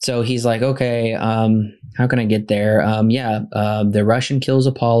 So he's like, okay, how can I get there? The Russian kills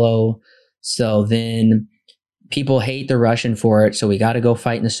Apollo, so then people hate the Russian for it, so we got to go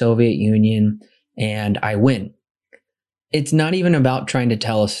fight in the Soviet Union, and I win. It's not even about trying to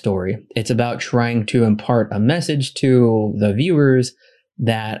tell a story. It's about trying to impart a message to the viewers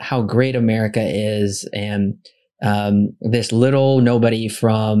that how great America is, and this little nobody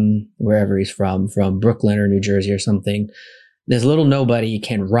from wherever he's from Brooklyn or New Jersey or something, this little nobody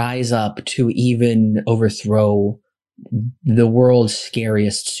can rise up to even overthrow the world's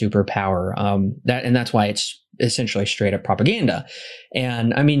scariest superpower. That's why it's essentially straight up propaganda.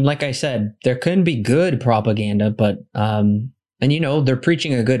 And I mean, like I said, there can be good propaganda, but they're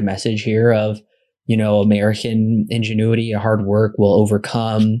preaching a good message here of, American ingenuity, hard work will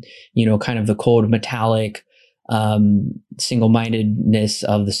overcome, kind of the cold, metallic, single-mindedness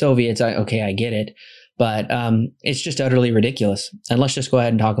of the Soviets. I get it. But it's just utterly ridiculous. And let's just go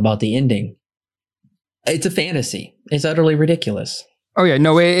ahead and talk about the ending. It's a fantasy. It's utterly ridiculous. Oh, yeah.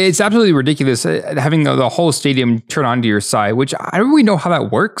 No, it's absolutely ridiculous having the whole stadium turn onto your side, which I don't really know how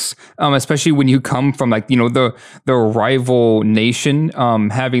that works, especially when you come from the rival nation,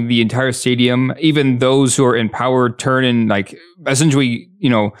 having the entire stadium, even those who are in power turn and essentially,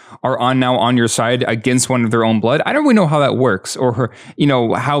 are now on your side against one of their own blood. I don't really know how that works or,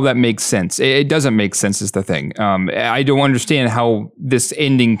 how that makes sense. It doesn't make sense is the thing. I don't understand how this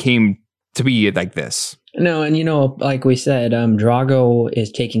ending came to be like this. No, and like we said, Drago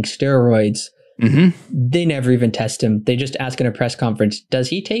is taking steroids. Mm-hmm. They never even test him. They just ask in a press conference, does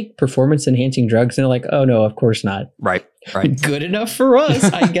he take performance-enhancing drugs? And they're like, oh, no, of course not. Right. Good enough for us.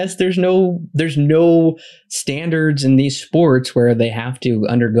 I guess there's no standards in these sports where they have to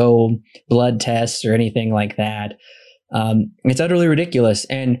undergo blood tests or anything like that. It's utterly ridiculous.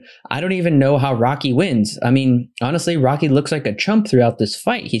 And I don't even know how Rocky wins. I mean, honestly, Rocky looks like a chump throughout this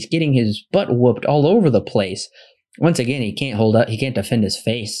fight. He's getting his butt whooped all over the place. Once again, he can't hold up. He can't defend his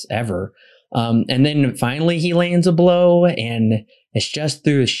face ever. And then finally he lands a blow, and it's just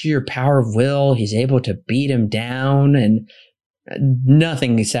through sheer power of will. He's able to beat him down, and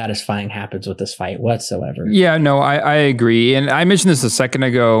nothing satisfying happens with this fight whatsoever. Yeah, no, I agree. And I mentioned this a second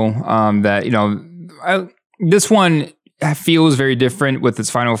ago, that, this one feels very different with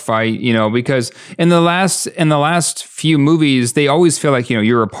its final fight, because in the last few movies, they always feel like,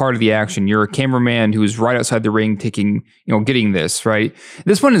 you're a part of the action. You're a cameraman who's right outside the ring taking, getting this, right?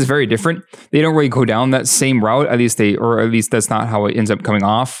 This one is very different. They don't really go down that same route. At least that's not how it ends up coming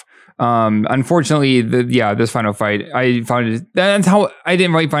off. Unfortunately, this final fight, that's how I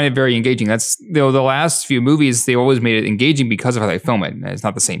didn't really find it very engaging. That's the last few movies, they always made it engaging because of how they film it. And it's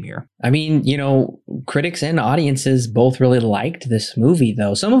not the same here. I mean, critics and audiences both really liked this movie,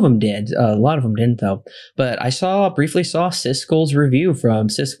 though. Some of them did. A lot of them didn't, though. But I briefly saw Siskel's review from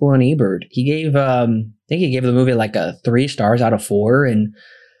Siskel and Ebert. He gave, I think he gave the movie a 3 stars out of 4. And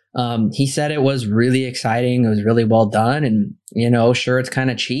he said it was really exciting. It was really well done. And, sure, it's kind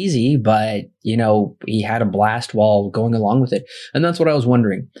of cheesy, but, he had a blast while going along with it. And that's what I was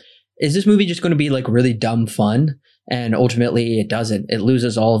wondering. Is this movie just going to be really dumb fun? And ultimately it doesn't. It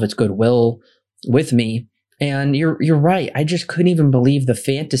loses all of its goodwill with me. And you're right. I just couldn't even believe the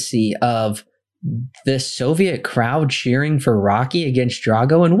fantasy of the Soviet crowd cheering for Rocky against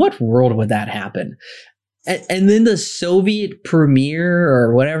Drago. In what world would that happen? And then the Soviet premier,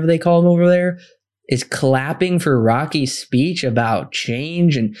 or whatever they call him over there, is clapping for Rocky's speech about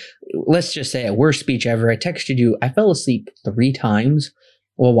change. And let's just say a worst speech ever. I texted you, I fell asleep 3 times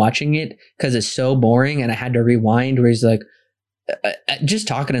while watching it because it's so boring. And I had to rewind where he's like, just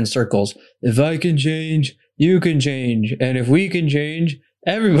talking in circles. If I can change, you can change. And if we can change,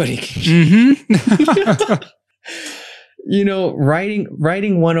 everybody can change. Mm-hmm.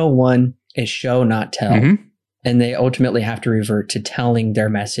 Writing 101 is show, not tell. Mm-hmm. And they ultimately have to revert to telling their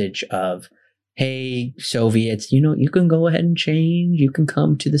message of, hey, Soviets, you can go ahead and change. You can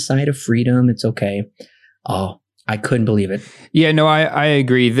come to the side of freedom. It's okay. Oh, I couldn't believe it. Yeah, no, I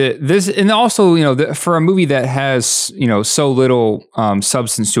agree. This, and also, for a movie that has, so little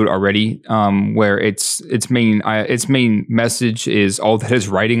substance to it already, where its main message is all that it's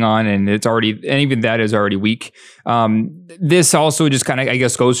writing on, and even that is already weak. This also just kind of, I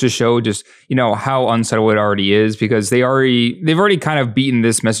guess, goes to show just, how unsettled it already is, because they've already kind of beaten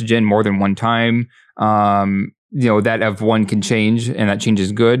this message in more than one time. That if one can change and that change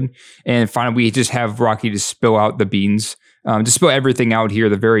is good. And finally, we just have Rocky to spill out the beans, just spill everything out here at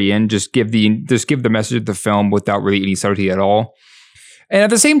the very end, just give the message of the film without really any subtlety at all. And at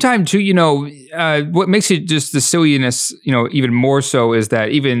the same time, too, what makes it just the silliness, even more so is that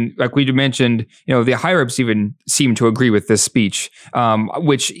even like we mentioned, the higher ups even seem to agree with this speech,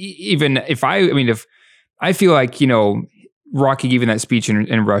 which even if I feel like, Rocky giving that speech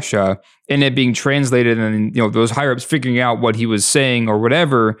in Russia and it being translated and, those higher ups figuring out what he was saying or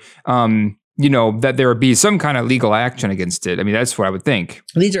whatever, that there would be some kind of legal action against it. I mean, that's what I would think.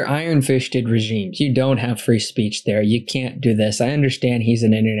 These are iron-fisted regimes. You don't have free speech there. You can't do this. I understand he's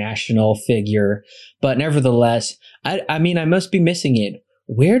an international figure, but nevertheless, I must be missing it.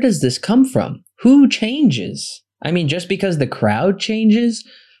 Where does this come from? Who changes? I mean, just because the crowd changes,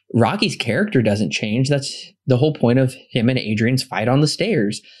 Rocky's character doesn't change. That's the whole point of him and Adrian's fight on the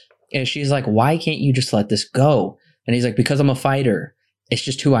stairs. And she's like, why can't you just let this go? And he's like, because I'm a fighter. It's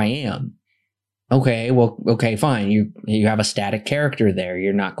just who I am. Okay, fine. You have a static character there.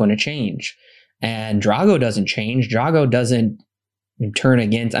 You're not going to change. And Drago doesn't change. Drago doesn't turn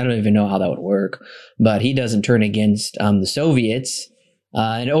against, I don't even know how that would work, but he doesn't turn against the Soviets.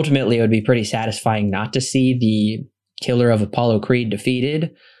 And ultimately, it would be pretty satisfying not to see the killer of Apollo Creed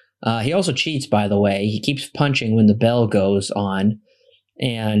defeated. He also cheats, by the way. He keeps punching when the bell goes on.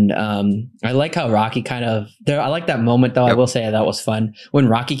 And I like how Rocky I like that moment, though. Yep. I will say that was fun when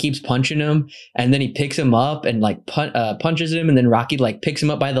Rocky keeps punching him and then he picks him up and punches him. And then Rocky picks him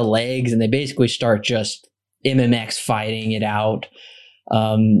up by the legs and they basically start just MMX fighting it out.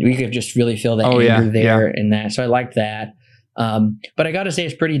 We could just really feel the anger there in that. So I liked that. But I got to say,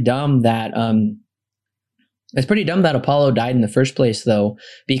 it's pretty dumb that Apollo died in the first place, though,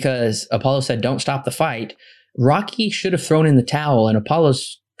 because Apollo said, don't stop the fight. Rocky should have thrown in the towel, and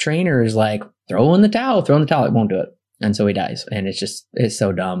Apollo's trainer is like, throw in the towel. It won't do it. And so he dies. And it's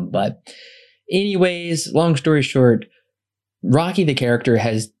so dumb. But anyways, long story short, Rocky, the character,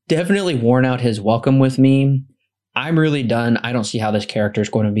 has definitely worn out his welcome with me. I'm really done. I don't see how this character is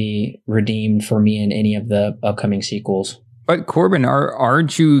going to be redeemed for me in any of the upcoming sequels. But Corbin,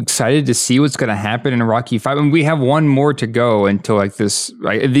 aren't you excited to see what's going to happen in Rocky 5? I mean, we have one more to go until at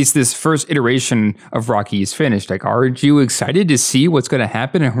least this first iteration of Rocky is finished. Aren't you excited to see what's going to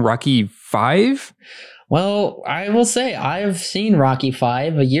happen in Rocky 5? Well, I will say I've seen Rocky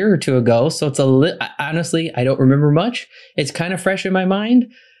 5 a year or two ago, so it's honestly, I don't remember much. It's kind of fresh in my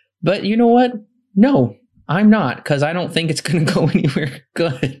mind, but you know what? No, I'm not, because I don't think it's going to go anywhere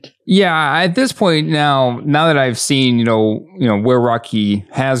good. Yeah, at this point now that I've seen, where Rocky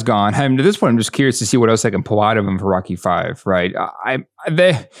has gone, at this point I'm just curious to see what else I can pull out of him for Rocky 5, right?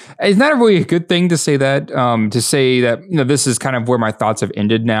 It's not really a good thing to say that, this is kind of where my thoughts have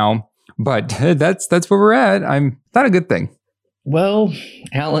ended now, but that's where we're at. Not a good thing. Well,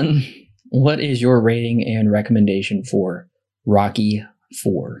 Alan, what is your rating and recommendation for Rocky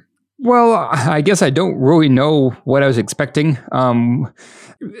 4? Well, I guess I don't really know what I was expecting.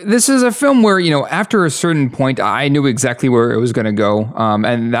 This is a film where, after a certain point, I knew exactly where it was going to go.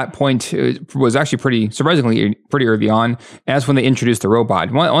 And that point was actually surprisingly pretty early on. That's when they introduced the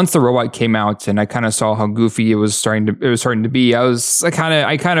robot. Once the robot came out and I kind of saw how goofy it was starting to be, I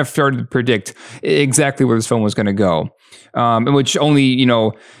kind of started to predict exactly where this film was going to go. And which only,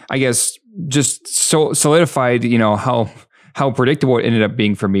 I guess just so solidified, how predictable it ended up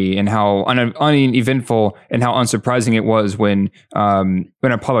being for me and how uneventful and how unsurprising it was when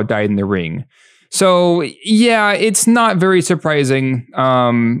Apollo died in the ring. So yeah, it's not very surprising.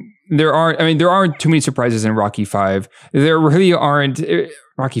 There aren't too many surprises in Rocky 5. There really aren't.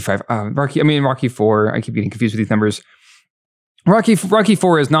 Rocky 5, Rocky 4. I keep getting confused with these numbers. Rocky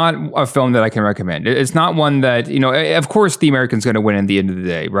 4 is not a film that I can recommend. It's not one that, of course the American's going to win at the end of the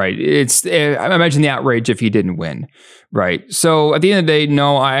day, right? I imagine the outrage if he didn't win, right? So at the end of the day,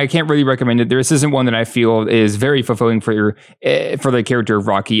 no, I can't really recommend it. This isn't one that I feel is very fulfilling for the character of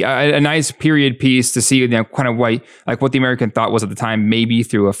Rocky. A nice period piece to see, kind of what the American thought was at the time, maybe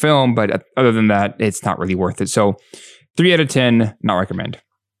through a film, but other than that, it's not really worth it. So 3 out of 10, not recommend.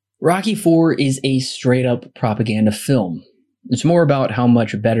 Rocky 4 is a straight up propaganda film. It's more about how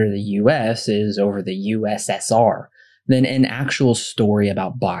much better the U.S. is over the USSR than an actual story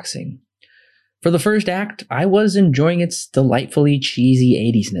about boxing. For the first act, I was enjoying its delightfully cheesy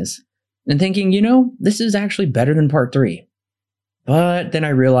 80s-ness and thinking, this is actually better than Part 3. But then I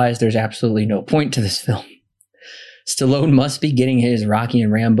realized there's absolutely no point to this film. Stallone must be getting his Rocky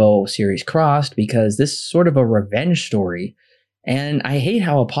and Rambo series crossed because this is sort of a revenge story. And I hate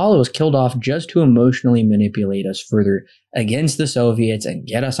how Apollo was killed off just to emotionally manipulate us further against the Soviets and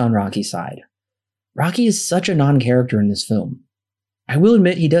get us on Rocky's side. Rocky is such a non-character in this film. I will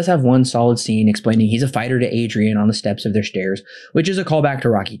admit he does have one solid scene explaining he's a fighter to Adrian on the steps of their stairs, which is a callback to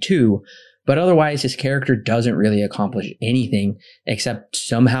Rocky 2, But otherwise, his character doesn't really accomplish anything except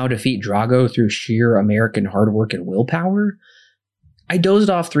somehow defeat Drago through sheer American hard work and willpower. I dozed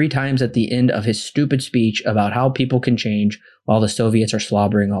off 3 times at the end of his stupid speech about how people can change while the Soviets are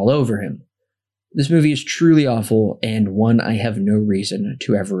slobbering all over him. This movie is truly awful and one I have no reason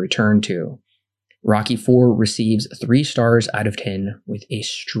to ever return to. Rocky IV receives 3 stars out of 10 with a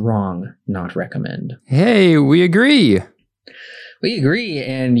strong not recommend. Hey, we agree. We agree,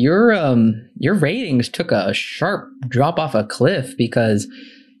 and your ratings took a sharp drop off a cliff because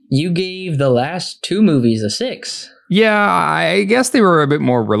you gave the last 2 movies a 6. Yeah, I guess they were a bit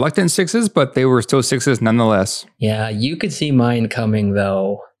more reluctant 6s, but they were still 6s nonetheless. Yeah, you could see mine coming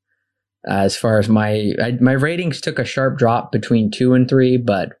though. As far as my ratings took a sharp drop between 2 and 3,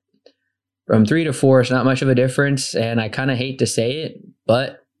 but from 3 to 4 is not much of a difference, and I kind of hate to say it,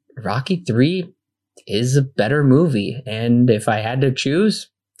 but Rocky 3 is a better movie, and if I had to choose,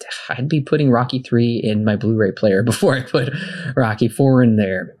 I'd be putting Rocky 3 in my Blu-ray player before I put Rocky 4 in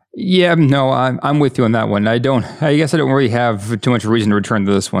there. Yeah, no, I'm with you on that one. I guess I don't really have too much reason to return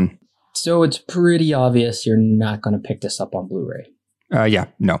to this one. So it's pretty obvious you're not going to pick this up on Blu-ray. Yeah,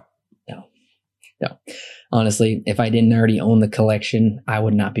 no. No. Honestly, if I didn't already own the collection, I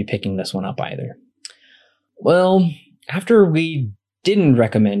would not be picking this one up either. Well, after we didn't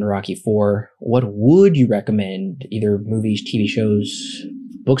recommend Rocky IV, what would you recommend, either movies, TV shows,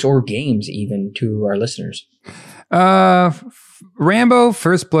 books, or games even, to our listeners? Rambo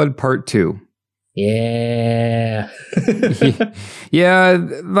First Blood Part 2. Yeah. Yeah,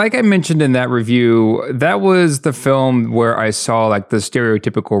 like I mentioned in that review, that was the film where I saw like the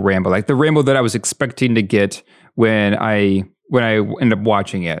stereotypical Rambo, like the Rambo that I was expecting to get when I ended up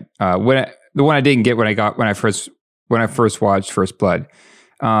watching it. The one I didn't get when I first watched First Blood.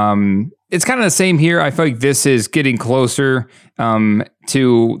 It's kind of the same here. I feel like this is getting closer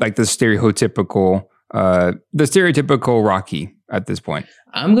to like the stereotypical Rocky at this point.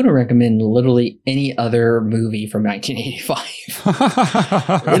 I'm going to recommend literally any other movie from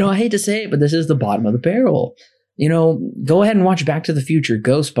 1985. I hate to say it, but this is the bottom of the barrel. Go ahead and watch Back to the Future,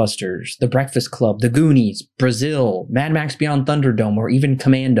 Ghostbusters, The Breakfast Club, The Goonies, Brazil, Mad Max Beyond Thunderdome, or even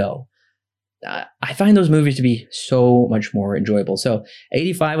Commando. I find those movies to be so much more enjoyable. So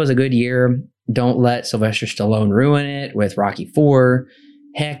 85 was a good year. Don't let Sylvester Stallone ruin it with Rocky IV.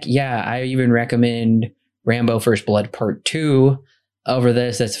 Heck, yeah, I even recommend Rambo First Blood Part 2 over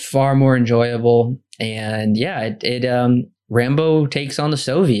this. That's far more enjoyable. And yeah, Rambo takes on the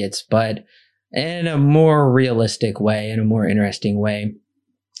Soviets, but in a more realistic way, in a more interesting way.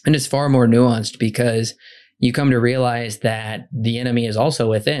 And it's far more nuanced because you come to realize that the enemy is also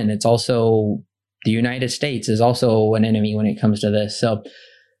within. It's also the United States is also an enemy when it comes to this. So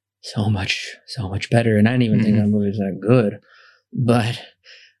much better. And I didn't even think that movie was that good. But,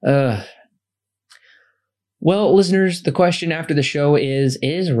 well, listeners, the question after the show is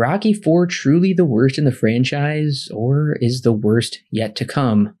Rocky IV truly the worst in the franchise, or is the worst yet to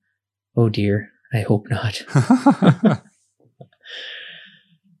come? Oh dear, I hope not.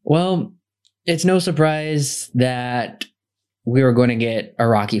 Well, it's no surprise that we were going to get a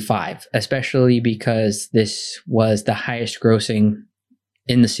Rocky V, especially because this was the highest grossing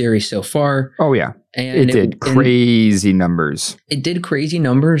in the series so far. Oh, yeah. And it did crazy numbers. It did crazy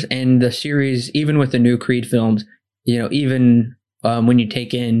numbers, and the series, even with the new Creed films, even when you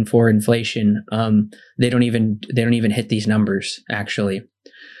take in for inflation, they don't even hit these numbers, actually.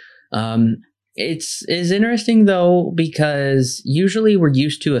 It's interesting though, because usually we're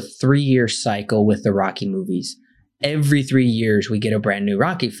used to a 3-year cycle with the Rocky movies. Every 3 years we get a brand new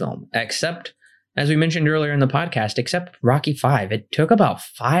Rocky film, except, as we mentioned earlier in the podcast, except Rocky V. It took about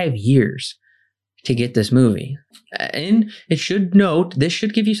 5 years to get this movie. And it should note, this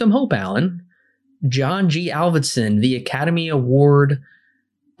should give you some hope, Alan. John G. Avildsen, the Academy Award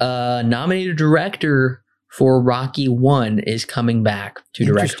nominated director for Rocky I, is coming back to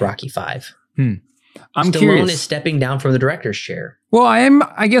direct Rocky V. I'm Stallone curious. is stepping down from the director's chair. Well,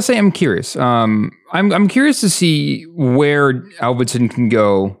 I guess I am curious. I'm curious to see where Avildsen can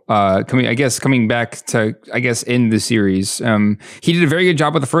go. Coming back to in the series. He did a very good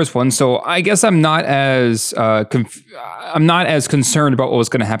job with the first one, so I guess I'm not as concerned about what was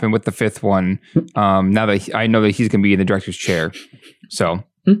going to happen with the fifth one. Now that I know that he's going to be in the director's chair, so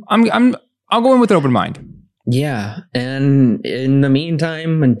I'll go in with an open mind. Yeah, and in the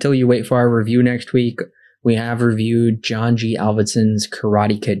meantime, until you wait for our review next week, we have reviewed John G. Avildsen's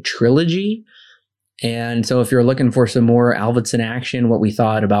Karate Kid trilogy. And so if you're looking for some more Avildsen action, what we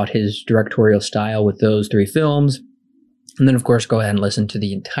thought about his directorial style with those 3 films, and then of course go ahead and listen to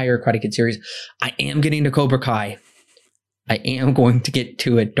the entire Karate Kid series. I am getting to Cobra Kai. I am going to get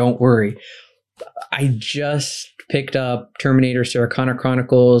to it. Don't worry. I just picked up Terminator Sarah Connor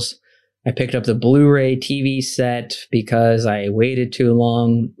Chronicles. I picked up the Blu-ray TV set because I waited too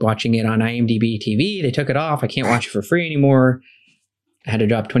long watching it on IMDb TV. They took it off. I can't watch it for free anymore. I had to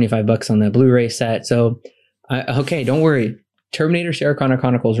drop $25 on the Blu-ray set. So, okay, don't worry. Terminator Sarah Connor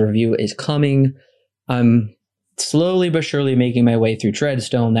Chronicles review is coming. I'm slowly but surely making my way through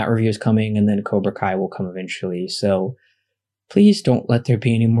Treadstone. That review is coming, and then Cobra Kai will come eventually. So please don't let there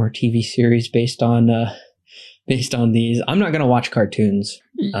be any more TV series based on these. I'm not going to watch cartoons.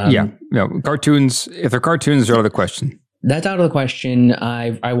 Cartoons. If they're cartoons, they're out of the question. That's out of the question.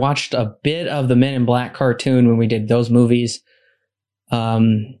 I watched a bit of the Men in Black cartoon when we did those movies.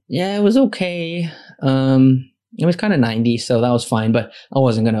 It was okay. It was kind of 90s, so that was fine. But I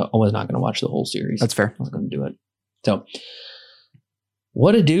was not gonna watch the whole series. That's fair. I was gonna do it. So,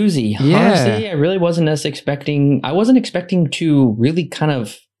 what a doozy! Yeah. Honestly, I really wasn't expecting. I wasn't expecting to really kind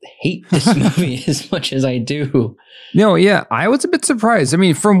of hate this movie as much as I do. No, yeah, I was a bit surprised. I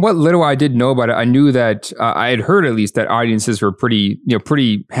mean, from what little I did know about it, I knew that I had heard at least that audiences were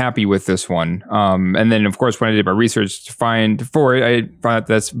pretty happy with this one. And then, of course, when I did my research to find for it, I found out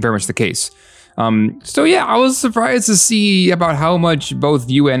that's very much the case. So yeah, I was surprised to see about how much both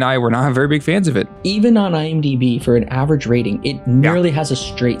you and I were not very big fans of it. Even on IMDb, for an average rating, it nearly has a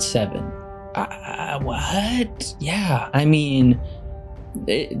straight 7. What? Yeah, I mean,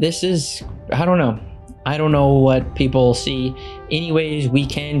 this is, I don't know. I don't know what people see. Anyways, we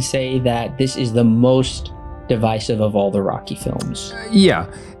can say that this is the most divisive of all the Rocky films.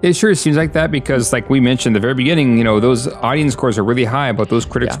 Yeah, it sure seems like that because, like we mentioned at the very beginning, those audience scores are really high, but those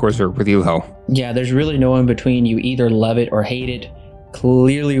critic scores are really low. Yeah, there's really no in between. You either love it or hate it.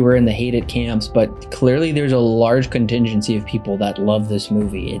 Clearly, we're in the hate it camps, but clearly there's a large contingency of people that love this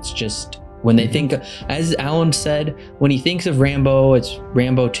movie. It's just, when they think, as Alan said, when he thinks of Rambo, it's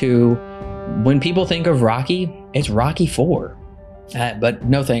Rambo 2. When people think of Rocky, it's Rocky 4. But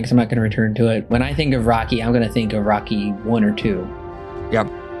no thanks, I'm not going to return to it. When I think of Rocky, I'm going to think of Rocky 1 or 2. Yep.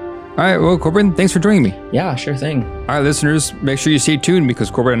 All right, well, Corbin, thanks for joining me. Yeah, sure thing. All right, listeners, make sure you stay tuned because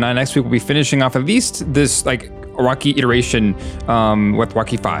Corbin and I next week will be finishing off at least this Rocky iteration with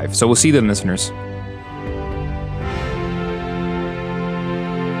Rocky 5. So we'll see you then, listeners.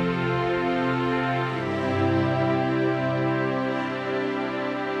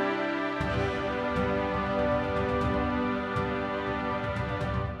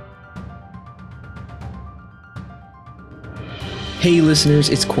 Hey listeners,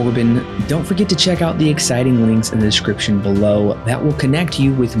 it's Corbin. Don't forget to check out the exciting links in the description below that will connect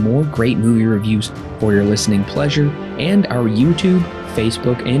you with more great movie reviews for your listening pleasure, and our YouTube,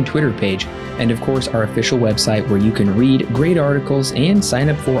 Facebook, and Twitter page, and of course our official website where you can read great articles and sign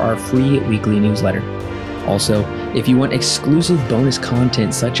up for our free weekly newsletter. Also, if you want exclusive bonus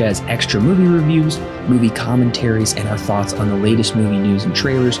content such as extra movie reviews, movie commentaries, and our thoughts on the latest movie news and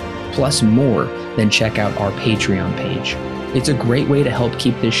trailers, plus more, then check out our Patreon page. It's a great way to help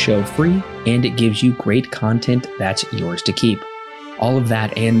keep this show free, and it gives you great content that's yours to keep. All of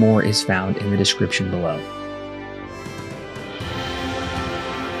that and more is found in the description below.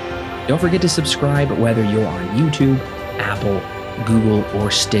 Don't forget to subscribe whether you're on YouTube, Apple, Google, or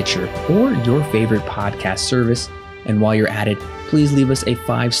Stitcher, or your favorite podcast service. And while you're at it, please leave us a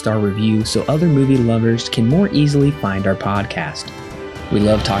 5-star review so other movie lovers can more easily find our podcast. We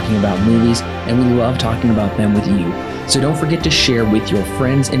love talking about movies, and we love talking about them with you. So don't forget to share with your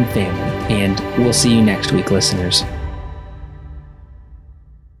friends and family, and we'll see you next week, listeners.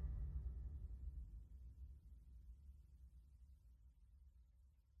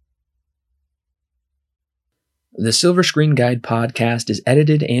 The Silver Screen Guide podcast is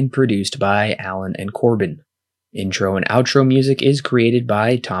edited and produced by Alan and Corbin. Intro and outro music is created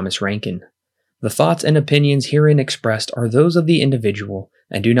by Thomas Rankin. The thoughts and opinions herein expressed are those of the individual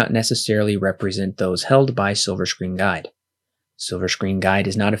and do not necessarily represent those held by Silver Screen Guide. Silver Screen Guide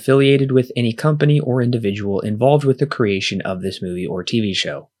is not affiliated with any company or individual involved with the creation of this movie or TV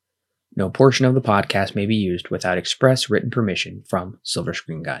show. No portion of the podcast may be used without express written permission from Silver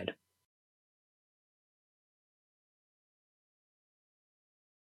Screen Guide.